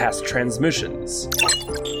podcast transmissions.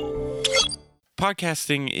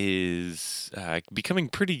 Podcasting is becoming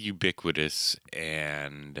pretty ubiquitous,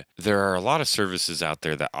 and there are a lot of services out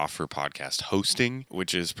there that offer podcast hosting,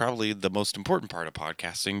 which is probably the most important part of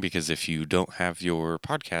podcasting, because if you don't have your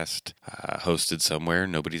podcast hosted somewhere,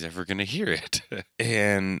 nobody's ever going to hear it.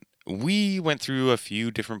 And we went through a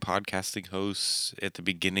few different podcasting hosts at the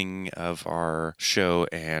beginning of our show,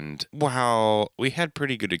 and while we had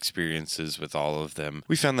pretty good experiences with all of them,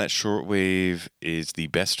 we found that Shortwave is the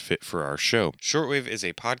best fit for our show. Shortwave is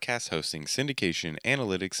a podcast hosting, syndication,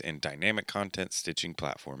 analytics, and dynamic content stitching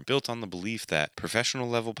platform built on the belief that professional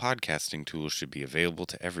level podcasting tools should be available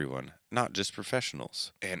to everyone, not just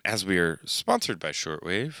professionals. And as we are sponsored by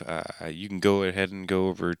Shortwave, you can go ahead and go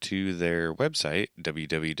over to their website,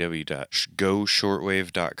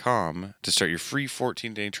 www.goshortwave.com, to start your free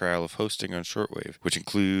 14-day trial of hosting on Shortwave, which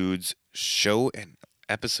includes show and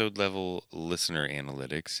episode level listener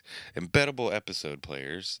analytics, embeddable episode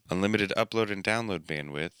players, unlimited upload and download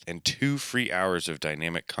bandwidth, and 2 free hours of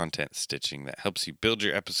dynamic content stitching that helps you build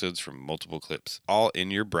your episodes from multiple clips, all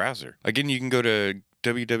in your browser. Again, you can go to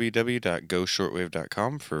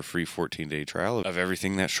www.goshortwave.com for a free 14-day trial of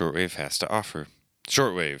everything that Shortwave has to offer.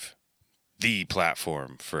 Shortwave, the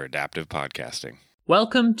platform for adaptive podcasting.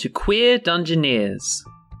 Welcome to Queer Dungeoneers.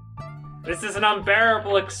 This is an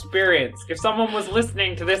unbearable experience. If someone was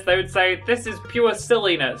listening to this, they would say, this is pure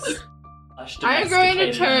silliness. I'm going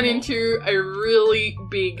to turn into a really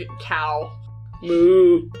big cow.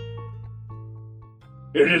 Moo.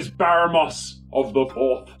 It is Baramos of the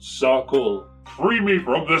 4th Circle. Free me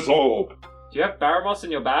from this orb. Do you have Baramos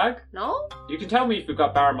in your bag? No. You can tell me if you've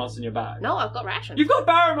got Baramos in your bag. No, I've got rations. You've got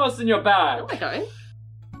Baramos in your bag! No, I don't.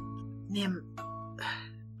 Nim,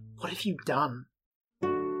 what have you done?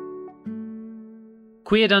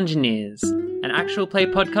 Queer Dungeoneers, an actual play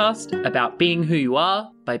podcast about being who you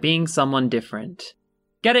are by being someone different.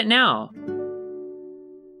 Get it now!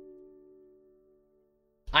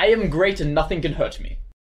 I am great and nothing can hurt me.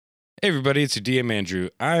 Hey everybody, it's your DM Andrew.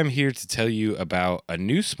 I'm here to tell you about a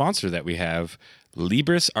new sponsor that we have,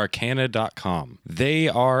 LibrisArcana.com. They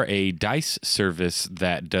are a dice service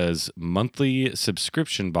that does monthly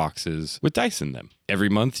subscription boxes with dice in them. Every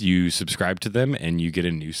month you subscribe to them and you get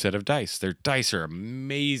a new set of dice. Their dice are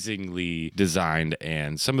amazingly designed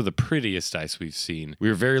and some of the prettiest dice we've seen. We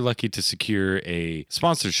were very lucky to secure a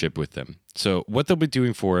sponsorship with them. So what they'll be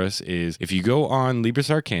doing for us is if you go on Libris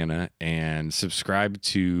Arcana and subscribe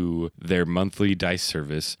to their monthly dice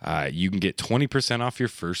service, you can get 20% off your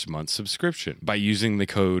first month subscription by using the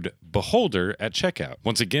code BEHOLDER at checkout.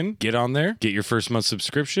 Once again, get on there, get your first month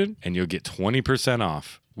subscription, and you'll get 20%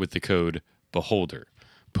 off with the code BEHOLDER.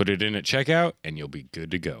 Put it in at checkout and you'll be good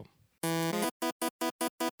to go.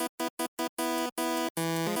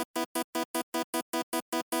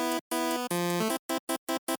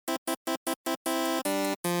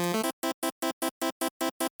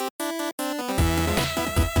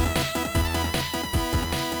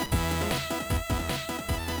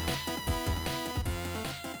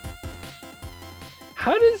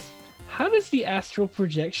 How does the astral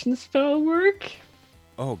projection spell work?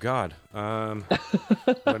 Oh God.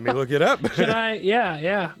 Let me look it up. Should I?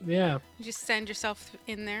 Yeah. You just send yourself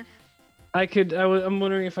in there. I'm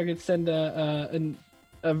wondering if I could send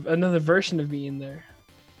another version of me in there.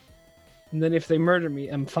 And then if they murder me,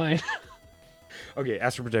 I'm fine. Okay,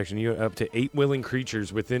 astral projection. You have up to 8 willing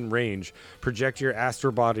creatures within range. Project your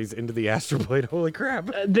astral bodies into the astral plane. Holy crap!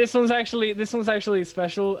 This one's actually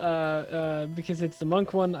special because it's the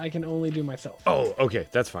monk one. I can only do myself. Oh, okay,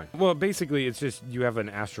 that's fine. Well, basically, it's just you have an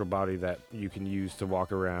astral body that you can use to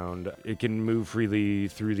walk around. It can move freely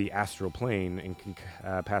through the astral plane and can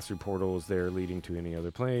pass through portals there leading to any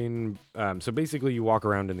other plane. So basically, you walk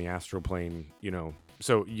around in the astral plane.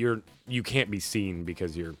 So you can't be seen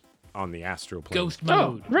because you're on the astral plane. Ghost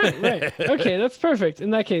mode. Oh, right. Okay, that's perfect.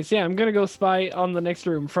 In that case, yeah, I'm gonna go spy on the next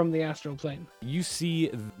room from the astral plane. You see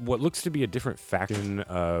what looks to be a different faction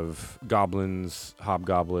of goblins,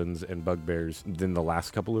 hobgoblins, and bugbears than the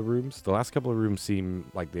last couple of rooms. The last couple of rooms seem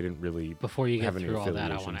like they didn't really Before you have get any through all that,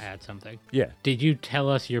 I affiliations. want to add something. Yeah. Did you tell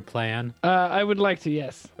us your plan? I would like to,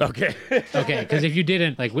 yes. Okay. Okay, because if you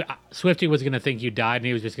didn't, Swifty was going to think you died, and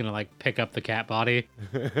he was just going to, pick up the cat body,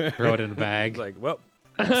 throw it in a bag.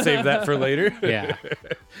 Save that for later. Yeah.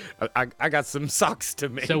 I got some socks to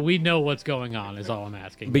make. So we know what's going on, is all I'm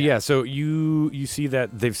asking. But yeah, so you see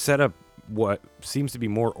that they've set up what seems to be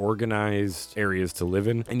more organized areas to live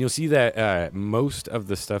in. And you'll see that most of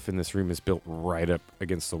the stuff in this room is built right up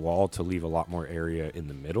against the wall to leave a lot more area in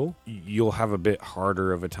the middle. You'll have a bit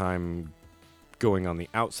harder of a time going on the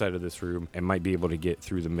outside of this room and might be able to get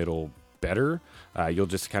through the middle better. You'll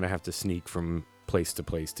just kind of have to sneak from place to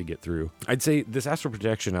place to get through. I'd say this astral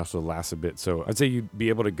projection also lasts a bit, so I'd say you'd be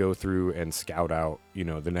able to go through and scout out,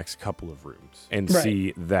 the next couple of rooms and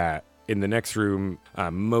see that in the next room,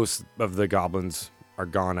 most of the goblins are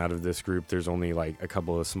gone out of this group. There's only a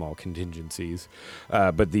couple of small contingencies,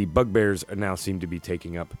 but the bugbears now seem to be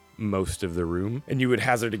taking up most of the room, and you would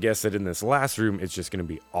hazard a guess that in this last room, it's just going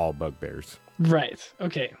to be all bugbears. Right.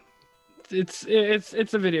 Okay. It's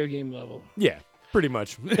a video game level. Yeah. Pretty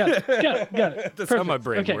much. Got it. That's how my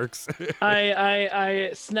brain works.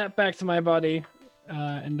 I snap back to my body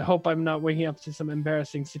and hope I'm not waking up to some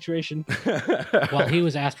embarrassing situation. While he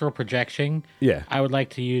was astral projecting, I would like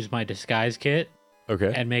to use my disguise kit.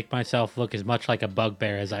 Okay. And make myself look as much like a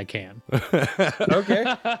bugbear as I can.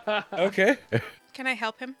 Okay. Can I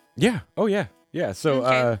help him? Yeah. Oh, yeah. Yeah.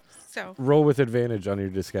 So, so roll with advantage on your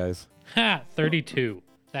disguise. 32.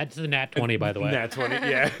 That's the nat 20, by the way. Nat 20,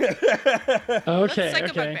 yeah. Okay. Looks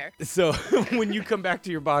like a bugbear. So when you come back to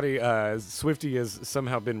your body, Swifty has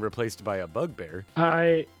somehow been replaced by a bugbear.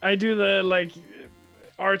 I do the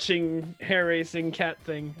arching, hair racing cat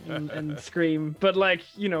thing and scream, but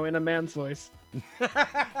in a man's voice.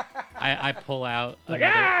 I pull out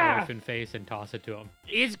another orphan face and toss it to him.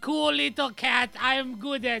 It's cool, little cat. I am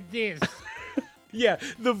good at this. Yeah,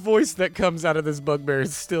 the voice that comes out of this bugbear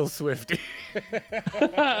is still Swifty.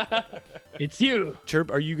 It's you.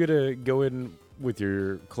 Chirp, are you going to go in with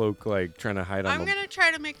your cloak, trying to hide on I'm going to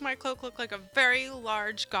try to make my cloak look like a very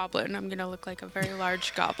large goblin. I'm going to look like a very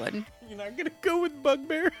large goblin. You're not going to go with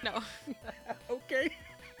bugbear? No. Okay.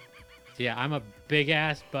 Yeah, I'm a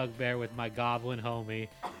big-ass bugbear with my goblin homie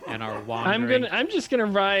and our wandering... I'm just gonna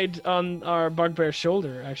ride on our bugbear's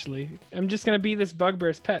shoulder, actually. I'm just gonna be this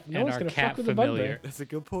bugbear's pet. No And one's our gonna cat fuck with the familiar. bugbear. That's a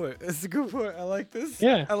good point. I like this.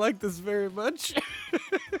 Yeah. I like this very much.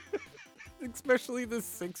 Especially the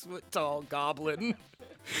 6-foot-tall goblin.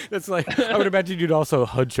 That's I would imagine you'd also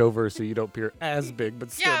hunch over so you don't appear as big,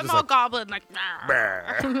 but still Yeah, I'm just all goblin,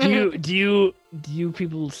 Do you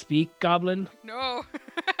people speak goblin? No.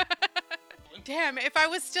 Damn, if I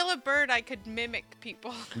was still a bird, I could mimic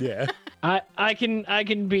people. Yeah. I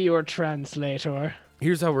can be your translator.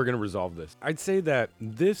 Here's how we're going to resolve this. I'd say that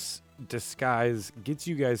this disguise gets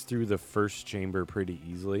you guys through the first chamber pretty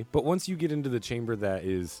easily. But once you get into the chamber that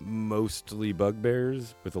is mostly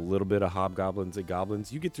bugbears with a little bit of hobgoblins and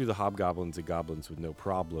goblins, you get through the hobgoblins and goblins with no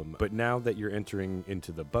problem. But now that you're entering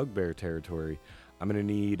into the bugbear territory, I'm going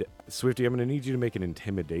to need, Swifty, I'm going to need you to make an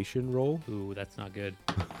intimidation roll. Ooh, that's not good.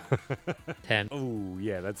 10. Oh,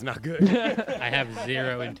 yeah, that's not good. I have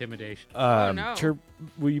 0 intimidation. No. Chirp,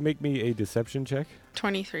 will you make me a deception check?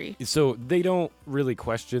 23. So they don't really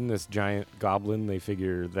question this giant goblin. They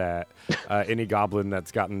figure that any goblin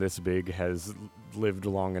that's gotten this big has lived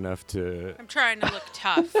long enough to... I'm trying to look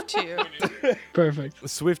tough, too. Perfect.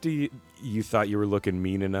 Swifty, you thought you were looking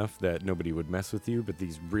mean enough that nobody would mess with you, but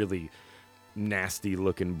these really nasty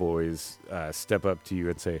looking boys step up to you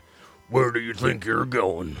and say, "Where do you think you're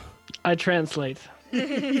going?" I translate.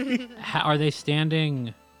 Are they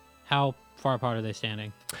standing? How far apart are they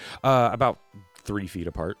standing? About 3 feet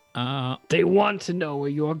apart. They want to know where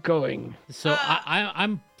you're going. So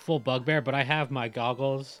I'm full bugbear, but I have my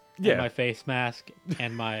goggles, and my face mask,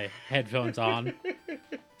 and my headphones on.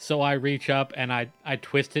 So I reach up and I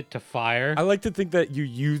twist it to fire. I like to think that you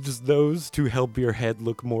use those to help your head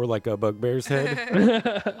look more like a bugbear's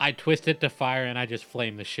head. I twist it to fire and I just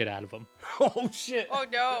flame the shit out of them. Oh, shit. Oh,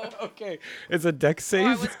 no. Okay. It's a dex save. Oh,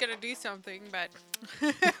 I was going to do something, but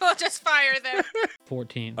I'll just fire them.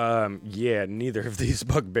 14. Yeah, neither of these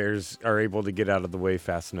bugbears are able to get out of the way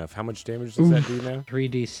fast enough. How much damage does that do now?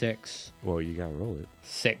 3d6. Well, you gotta roll it.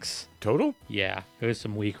 6. Total? Yeah. It was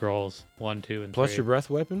some weak rolls. 1, 2, and Plus 3. your breath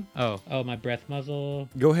weapon? Oh, my breath muzzle.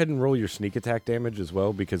 Go ahead and roll your sneak attack damage as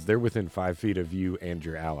well, because they're within 5 feet of you and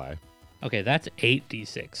your ally. Okay, that's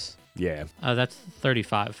 8d6. Yeah. That's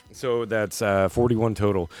 35. So that's 41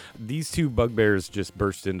 total. These two bugbears just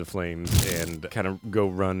burst into flames and kind of go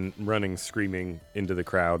running, screaming into the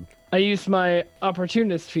crowd. I used my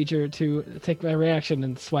opportunist feature to take my reaction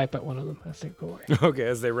and swipe at one of them as they go away. Okay,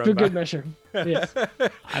 as they run For by. good measure. Yes.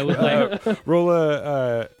 I would like... roll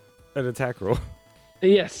an attack roll.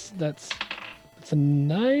 Yes, that's a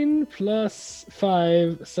 9 plus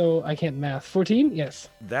 5, so I can't math. 14? Yes.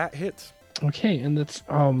 That hits. Okay, and that's,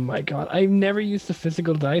 oh my god, I've never used the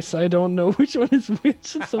physical dice. I don't know which one is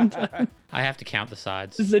which sometimes. I have to count the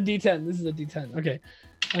sides. This is a D10. Okay.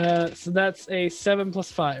 So that's a 7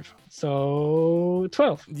 plus 5. So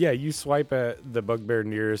 12. Yeah, you swipe at the bugbear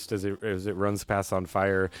nearest as it runs past on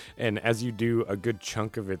fire, and as you do, a good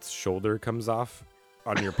chunk of its shoulder comes off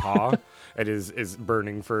on your paw. It is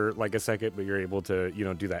burning for like a second, but you're able to,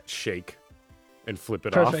 do that shake and flip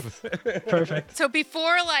it off. Perfect. So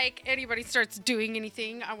before anybody starts doing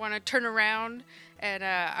anything, I want to turn around and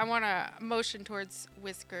I want to motion towards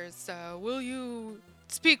Whiskers. Will you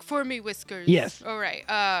speak for me, Whiskers? Yes. All right.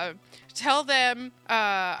 Tell them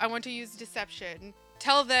I want to use deception.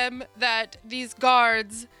 Tell them that these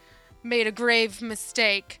guards made a grave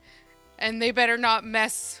mistake and they better not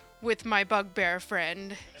mess with my bugbear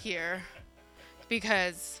friend here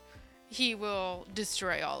because he will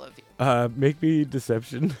destroy all of you. Make me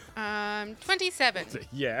deception. 27.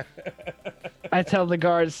 Yeah. I tell the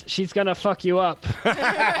guards, she's gonna fuck you up.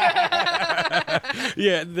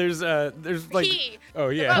 Yeah, there's like... He, oh,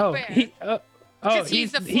 yeah.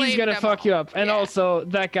 he's the he's gonna flame fuck you up. And also,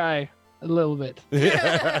 that guy, a little bit.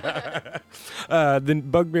 Then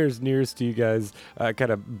bugbears nearest to you guys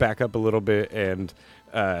kind of back up a little bit and...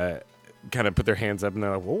 kind of put their hands up and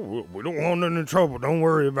they're like, "Whoa, we don't want any trouble. Don't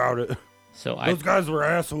worry about it." So those guys were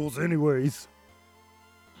assholes anyways.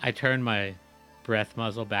 I turn my breath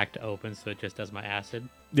muzzle back to open so it just does my acid.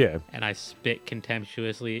 Yeah. And I spit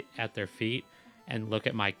contemptuously at their feet and look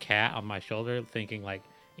at my cat on my shoulder, thinking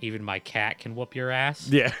even my cat can whoop your ass.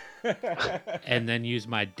 Yeah. And then use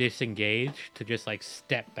my disengage to just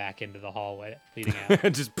step back into the hallway leading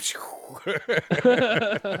out. Just.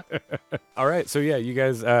 All right, so yeah, you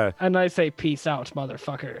guys. And I say, "Peace out,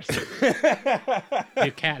 motherfuckers."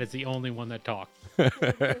 The cat is the only one that talks.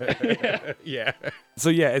 Yeah. So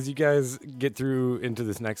yeah, as you guys get through into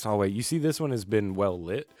this next hallway, you see this one has been well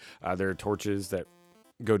lit. There are torches that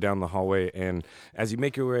go down the hallway, and as you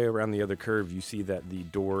make your way around the other curve, you see that the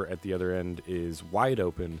door at the other end is wide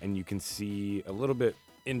open, and you can see a little bit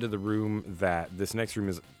into the room that this next room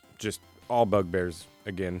is just all bugbears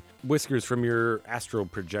again. Whiskers, from your astral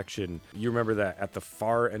projection, you remember that at the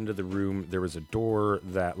far end of the room there was a door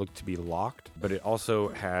that looked to be locked, but it also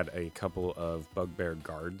had a couple of bugbear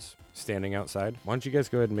guards standing outside. Why don't you guys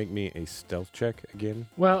go ahead and make me a stealth check again?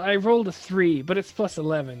 Well, I rolled a 3, but it's plus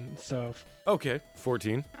 11, so... Okay,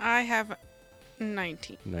 14. I have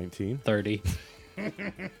 19. 19. 30.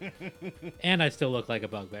 And I still look like a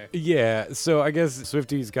bugbear. Yeah, so I guess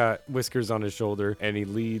Swifty's got Whiskers on his shoulder, and he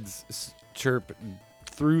leads Chirp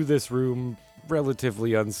through this room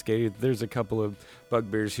relatively unscathed. There's a couple of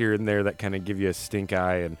bugbears here and there that kind of give you a stink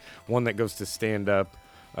eye, and one that goes to stand up,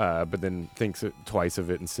 but then thinks twice of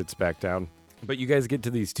it and sits back down. But you guys get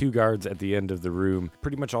to these two guards at the end of the room.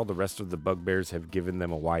 Pretty much all the rest of the bugbears have given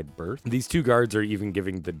them a wide berth. These two guards are even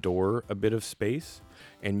giving the door a bit of space.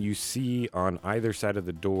 And you see on either side of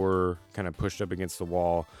the door, kind of pushed up against the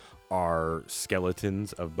wall, are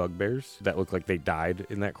skeletons of bugbears that look like they died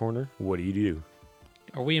in that corner. What do you do?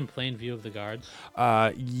 Are we in plain view of the guards?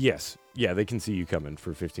 Yes. Yeah, they can see you coming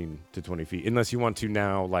for 15 to 20 feet. Unless you want to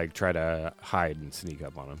now, try to hide and sneak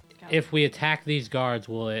up on them. If we attack these guards,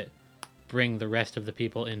 will it bring the rest of the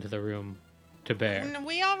people into the room to bear?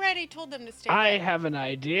 We already told them to stay. I have an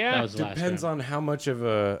idea. That was the Depends last on how much of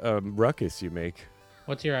a ruckus you make.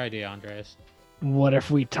 What's your idea, Andreas? What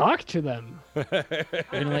if we talk to them? We're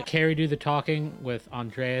going to let Carrie do the talking with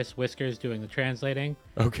Andreas Whiskers doing the translating.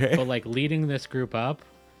 Okay. But leading this group up,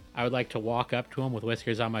 I would like to walk up to him with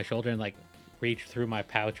Whiskers on my shoulder and reach through my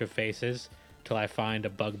pouch of faces till I find a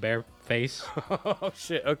bugbear face. Oh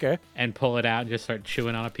shit! Okay. And pull it out and just start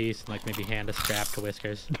chewing on a piece and like maybe hand a scrap to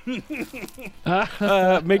Whiskers.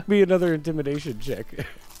 Make me another intimidation check.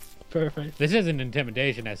 Perfect. This isn't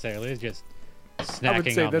intimidation necessarily. It's just snacking I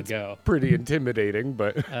would say on that's the go. pretty intimidating,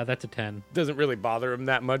 but That's a 10. doesn't really bother them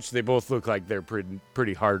that much. They both look like they're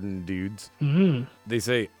pretty hardened dudes. Mm-hmm. They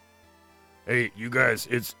say, "Hey, you guys,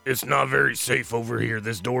 it's not very safe over here.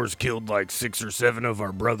 This door's killed like 6 or 7 of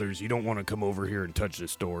our brothers. You don't want to come over here and touch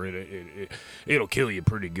this door. It'll kill you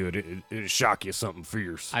pretty good. It'll shock you something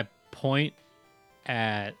fierce." I point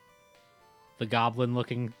at the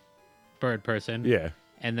goblin-looking bird person. Yeah.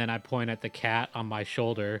 And then I point at the cat on my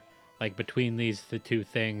shoulder. Like between the two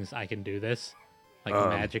things, I can do this. Like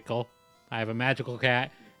magical. I have a magical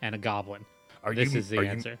cat and a goblin. This is the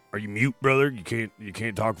answer. Are you mute, brother? You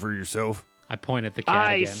can't talk for yourself. I point at the cat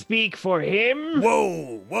I again. speak for him.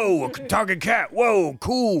 Whoa, a talking cat. Whoa,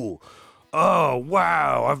 cool. Oh,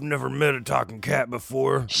 wow. I've never met a talking cat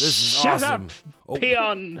before. This is Shut awesome. up,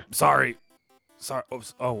 peon. Sorry.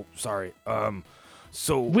 Sorry.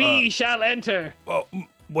 So We shall enter.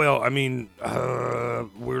 Well, I mean,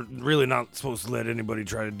 we're really not supposed to let anybody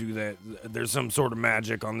try to do that. There's some sort of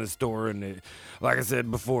magic on this door, and like I said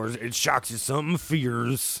before, it shocks you something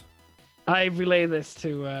fierce. I relay this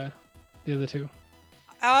to the other two.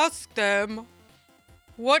 Ask them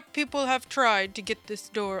what people have tried to get this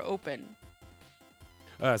door open.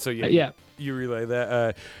 You relay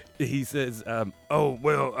that. He says,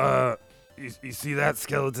 You see that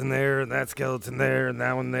skeleton there, and that skeleton there, and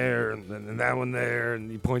that one there, and that one there, and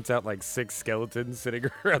he points out like 6 skeletons sitting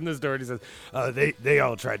around this door, and he says, they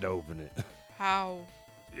all tried to open it. How?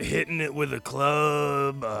 Hitting it with a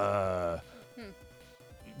club,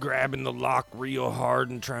 grabbing the lock real hard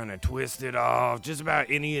and trying to twist it off. Just about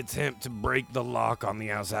any attempt to break the lock on the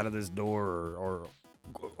outside of this door or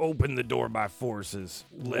open the door by force is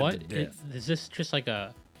led to death. Is this just like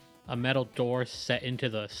a metal door set into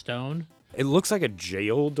the stone? It looks like a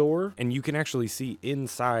jail door, and you can actually see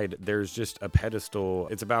inside there's just a pedestal.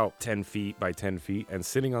 It's about 10 feet by 10 feet, and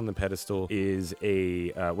sitting on the pedestal is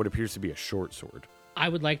a what appears to be a short sword. I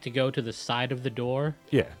would like to go to the side of the door.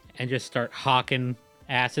 Yeah. And just start hawking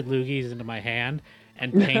acid loogies into my hand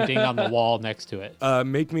and painting on the wall next to it.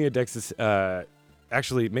 Make me a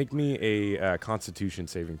make me a Constitution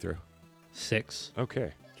saving throw. 6.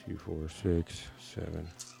 Okay. 2, 4, 6, 7.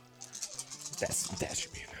 That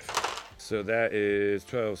should be enough. So that is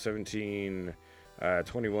 12, 17,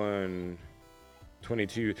 21,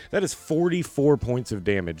 22. That is 44 points of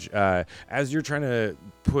damage. As you're trying to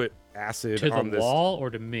put acid to on the wall or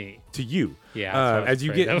to me? To you. Yeah. As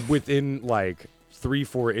you get within like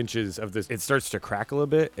 3-4 inches of this, it starts to crackle a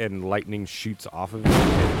bit, and lightning shoots off of it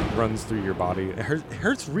and runs through your body. It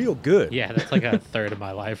hurts real good. Yeah, that's like a third of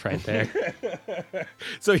my life right there.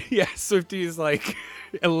 So yeah, Swifty is like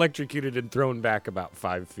electrocuted and thrown back about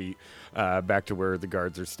 5 feet, back to where the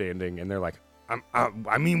guards are standing, and they're like,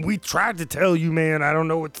 I mean, we tried to tell you, man. I don't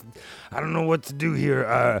know what to do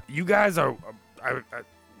here. You guys are.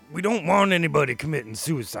 We don't want anybody committing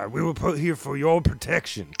suicide. We were put here for your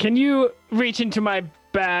protection. Can you reach into my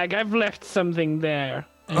bag? I've left something there.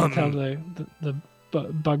 And tell the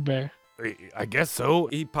bugbear. I guess so.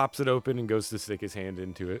 He pops it open and goes to stick his hand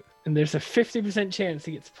into it. And there's a 50% chance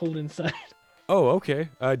he gets pulled inside. Oh, okay.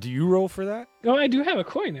 Do you roll for that? Oh, I do have a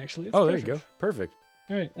coin, actually. That's perfect. There you go. Perfect.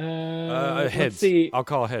 All right. Heads. Let's see. I'll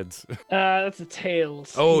call heads. That's a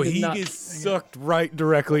tails. Oh, he gets sucked right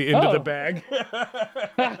directly into the bag.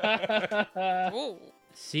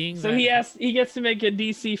 He gets to make a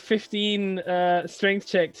DC 15 strength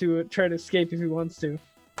check to try to escape if he wants to.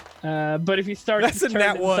 But if he starts That's to a turn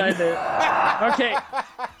nat one. inside there, okay,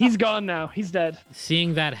 he's gone now. He's dead.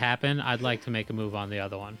 Seeing that happen, I'd like to make a move on the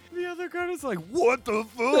other one. The other guard is like, what the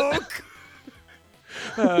fuck?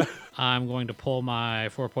 I'm going to pull my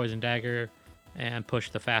 4 poison dagger and push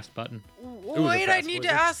the fast button. Wait, I need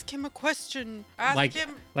to ask him a question. Ask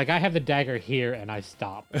him. Like I have the dagger here and I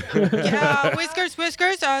stop. Yeah,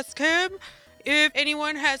 Whiskers, ask him if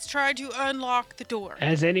anyone has tried to unlock the door.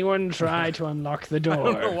 Has anyone tried to unlock the door? I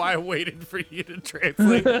don't know why I waited for you to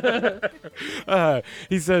translate.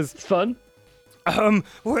 He says, it's fun.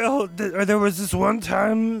 Well, there was this one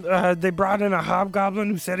time they brought in a hobgoblin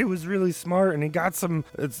who said he was really smart, and he got some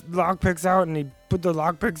lockpicks out, and he put the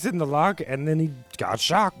lockpicks in the lock, and then he got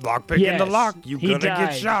shocked. Lockpick in the lock. You're gonna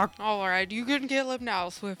get shocked. All right, you can kill him now,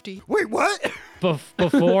 Swifty. Wait, what?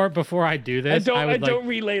 Before I do this, I don't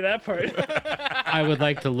relay that part. I would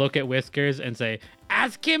like to look at Whiskers and say,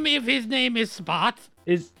 ask him if his name is Spot.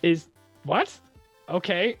 Is what?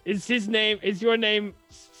 Okay. Is your name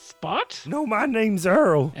Spot? No, my name's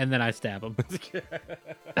Earl. And then I stab him.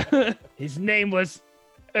 His name was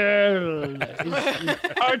Earl.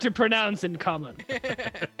 It's hard to pronounce in common.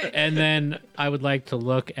 And then I would like to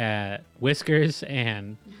look at Whiskers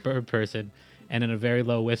and Bird Person, and in a very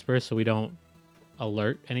low whisper so we don't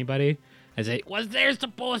alert anybody, I say, Was there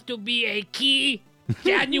supposed to be a key?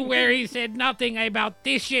 January said nothing about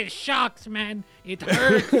this shit shocks, man. It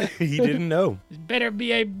hurts. He didn't know. It better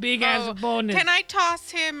be a big ass bonus. Can I toss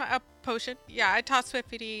him a potion? Yeah, I toss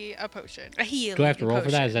Swifty a potion. A healing do I have to roll for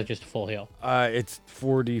that? potion. Is that just a full heal? It's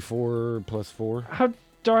 4d4 plus 4. How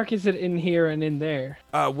dark is it in here and in there?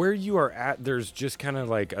 Where you are at, there's just kind of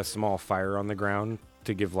like a small fire on the ground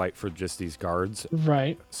to give light for just these guards.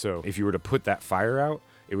 Right. So if you were to put that fire out,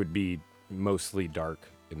 it would be mostly dark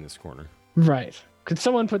in this corner. Right. Could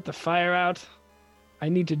someone put the fire out? I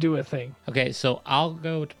need to do a thing. Okay, so I'll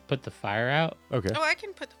go to put the fire out. Okay. Oh, I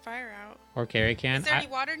can put the fire out. Or Carrie can. Is there any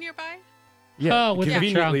water nearby? Yeah, Oh, with the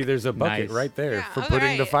conveniently, trunk. there's a bucket Nice. right there Yeah, for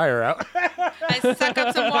putting the alright. fire out. I suck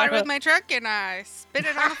up some water with my trunk and I spit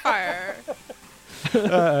it on the fire.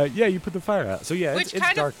 Yeah, you put the fire out. So yeah, Which it's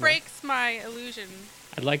kind dark of breaks my illusion.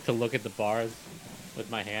 I'd like to look at the bars with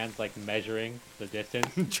my hands, like measuring the distance.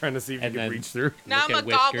 Trying to see if and you can then reach through. Now look I'm a at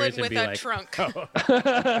goblin Whiskers and with be a like, trunk.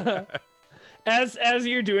 As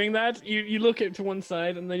you're doing that, you look at to one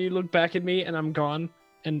side and then you look back at me and I'm gone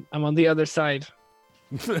and I'm on the other side.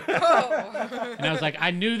 Oh. And I was like,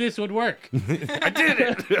 I knew this would work. I did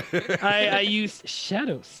it. I use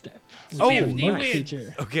Shadow Step. Oh, my nice.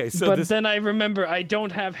 feature. Okay, so but this then I remember I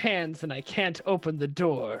don't have hands and I can't open the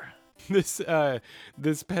door. this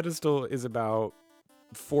pedestal is about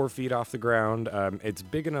 4 feet off the ground. It's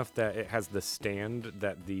big enough that it has the stand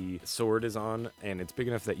that the sword is on, and it's big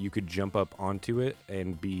enough that you could jump up onto it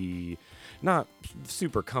and be not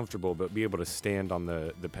super comfortable, but be able to stand on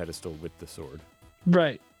the pedestal with the sword.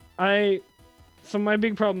 Right. So my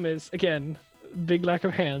big problem is, again, big lack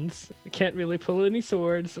of hands. I can't really pull any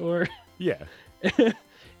swords or... Yeah.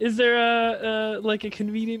 Is there a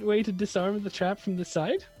convenient way to disarm the trap from the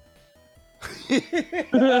side?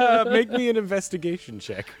 Make me an investigation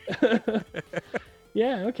check.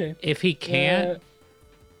 Yeah, okay. If he can't,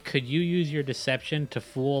 could you use your deception to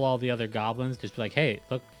fool all the other goblins? Just be like, hey,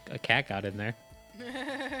 look, a cat got in there.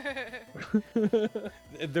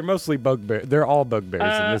 They're mostly bugbear. They're all bugbears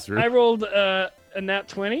in this room. I rolled a nat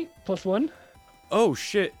 20 plus 1. Oh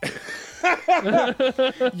shit!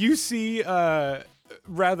 You see, oh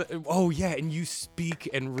yeah, and you speak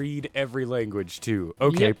and read every language too.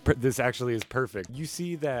 Okay, Yep. This actually is perfect. You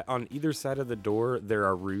see that on either side of the door there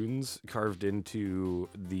are runes carved into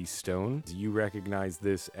the stone. You recognize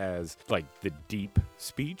this as like the deep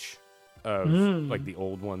speech of like the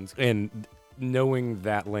old ones, and knowing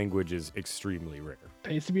that language is extremely rare.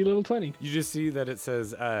 Pays to be level 20. You just see that it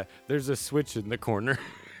says, there's a switch in the corner.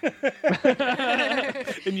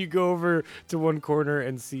 And you go over to one corner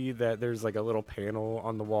and see that there's like a little panel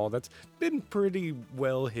on the wall that's been pretty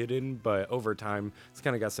well hidden, but over time it's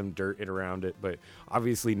kind of got some dirt around it. But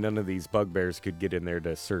obviously none of these bugbears could get in there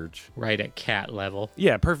to search. Right at cat level.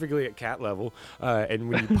 Yeah, perfectly at cat level. And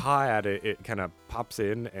when you paw at it, it kind of pops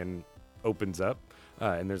in and opens up.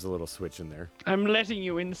 And there's a little switch in there. I'm letting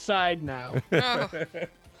you inside now. Oh.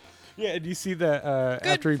 Yeah, and you see that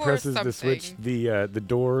after he for presses the switch, something. the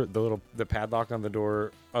door, the padlock on the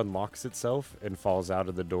door unlocks itself and falls out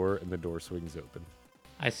of the door, and the door swings open.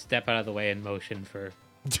 I step out of the way and motion for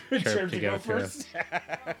Chirp to go first.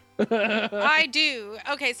 I do.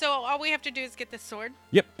 Okay, so all we have to do is get the sword.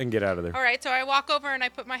 Yep, and get out of there. All right, so I walk over and I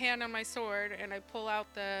put my hand on my sword and I pull out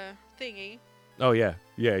the thingy. Oh yeah,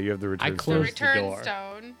 you have the return. I close The the return door.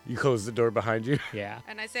 stone. You close the door behind you. Yeah.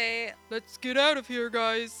 And I say, let's get out of here,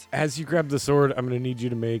 guys. As you grab the sword, I'm gonna need you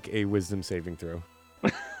to make a wisdom saving throw.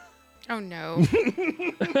 Oh, no.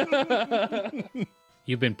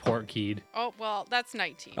 You've been port keyed. Oh, well, that's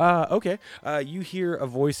 19. Okay. You hear a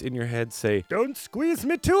voice in your head say, "Don't squeeze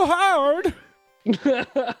me too hard."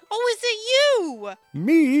 Oh, is it you?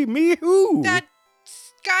 Me who? That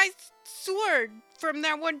guy's sword from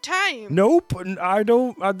that one time. Nope, I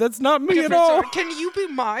don't. That's not me at Different all. sword. Can you be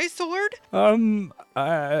my sword?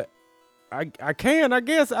 I can, I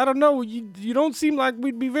guess. I don't know. You don't seem like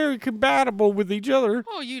we'd be very compatible with each other.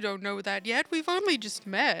 Oh, you don't know that yet. We've only just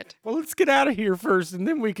met. Well, let's get out of here first, and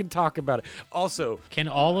then we can talk about it. Also, can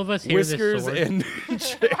all of us hear Whiskers this sword? and I'm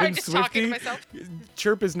just talking to Swifty, myself.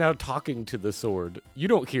 Chirp is now talking to the sword. You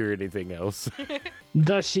don't hear anything else.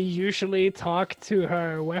 Does she usually talk to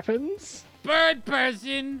her weapons? Bird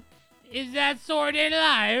person, is that sword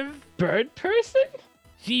alive? Bird person?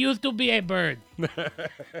 She used to be a bird.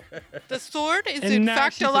 The sword is And in now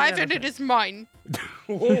fact she's an alive and it elephant. is mine.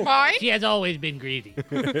 Mine? She has always been greedy.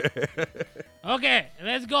 Okay,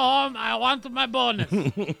 let's go home. I want my bonus.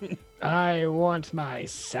 I want my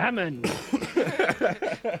salmon.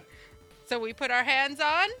 So we put our hands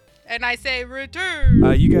on, and I say, return.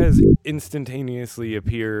 You guys instantaneously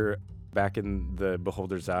appear back in the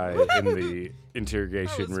Beholder's Eye in the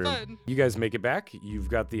interrogation room. Fun. You guys make it back. You've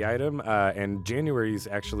got the item, and January's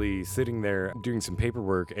actually sitting there doing some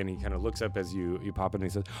paperwork, and he kind of looks up as you pop in, and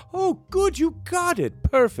he says, "Oh, good, you got it.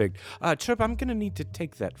 Perfect. Chirp, I'm going to need to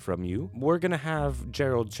take that from you. We're going to have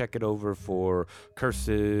Gerald check it over for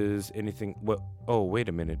curses, anything. Well, oh, wait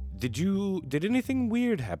a minute. Did anything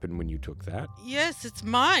weird happen when you took that? Yes, it's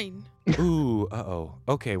mine. Ooh, uh-oh.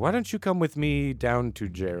 Okay, why don't you come with me down to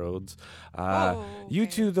Gerald's? You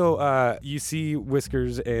two, though, you see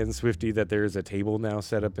Whiskers and Swifty that there's a table now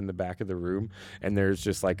set up in the back of the room, and there's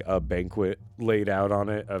just like a banquet laid out on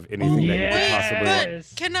it of anything that you could possibly want.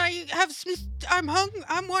 But can I have some? I'm hungry.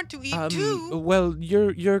 I want to eat too. Well,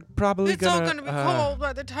 you're probably It's all gonna be cold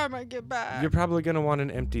by the time I get back. You're probably gonna want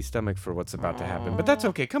an empty stomach for what's about to happen, but that's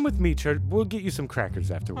okay. Come with me, Church. We'll get you some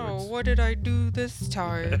crackers afterwards. Oh, what did I do this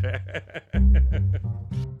time?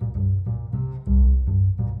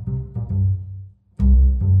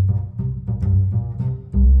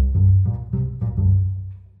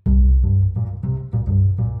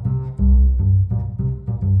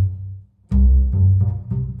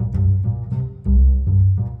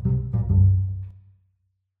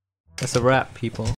 That's a wrap, people.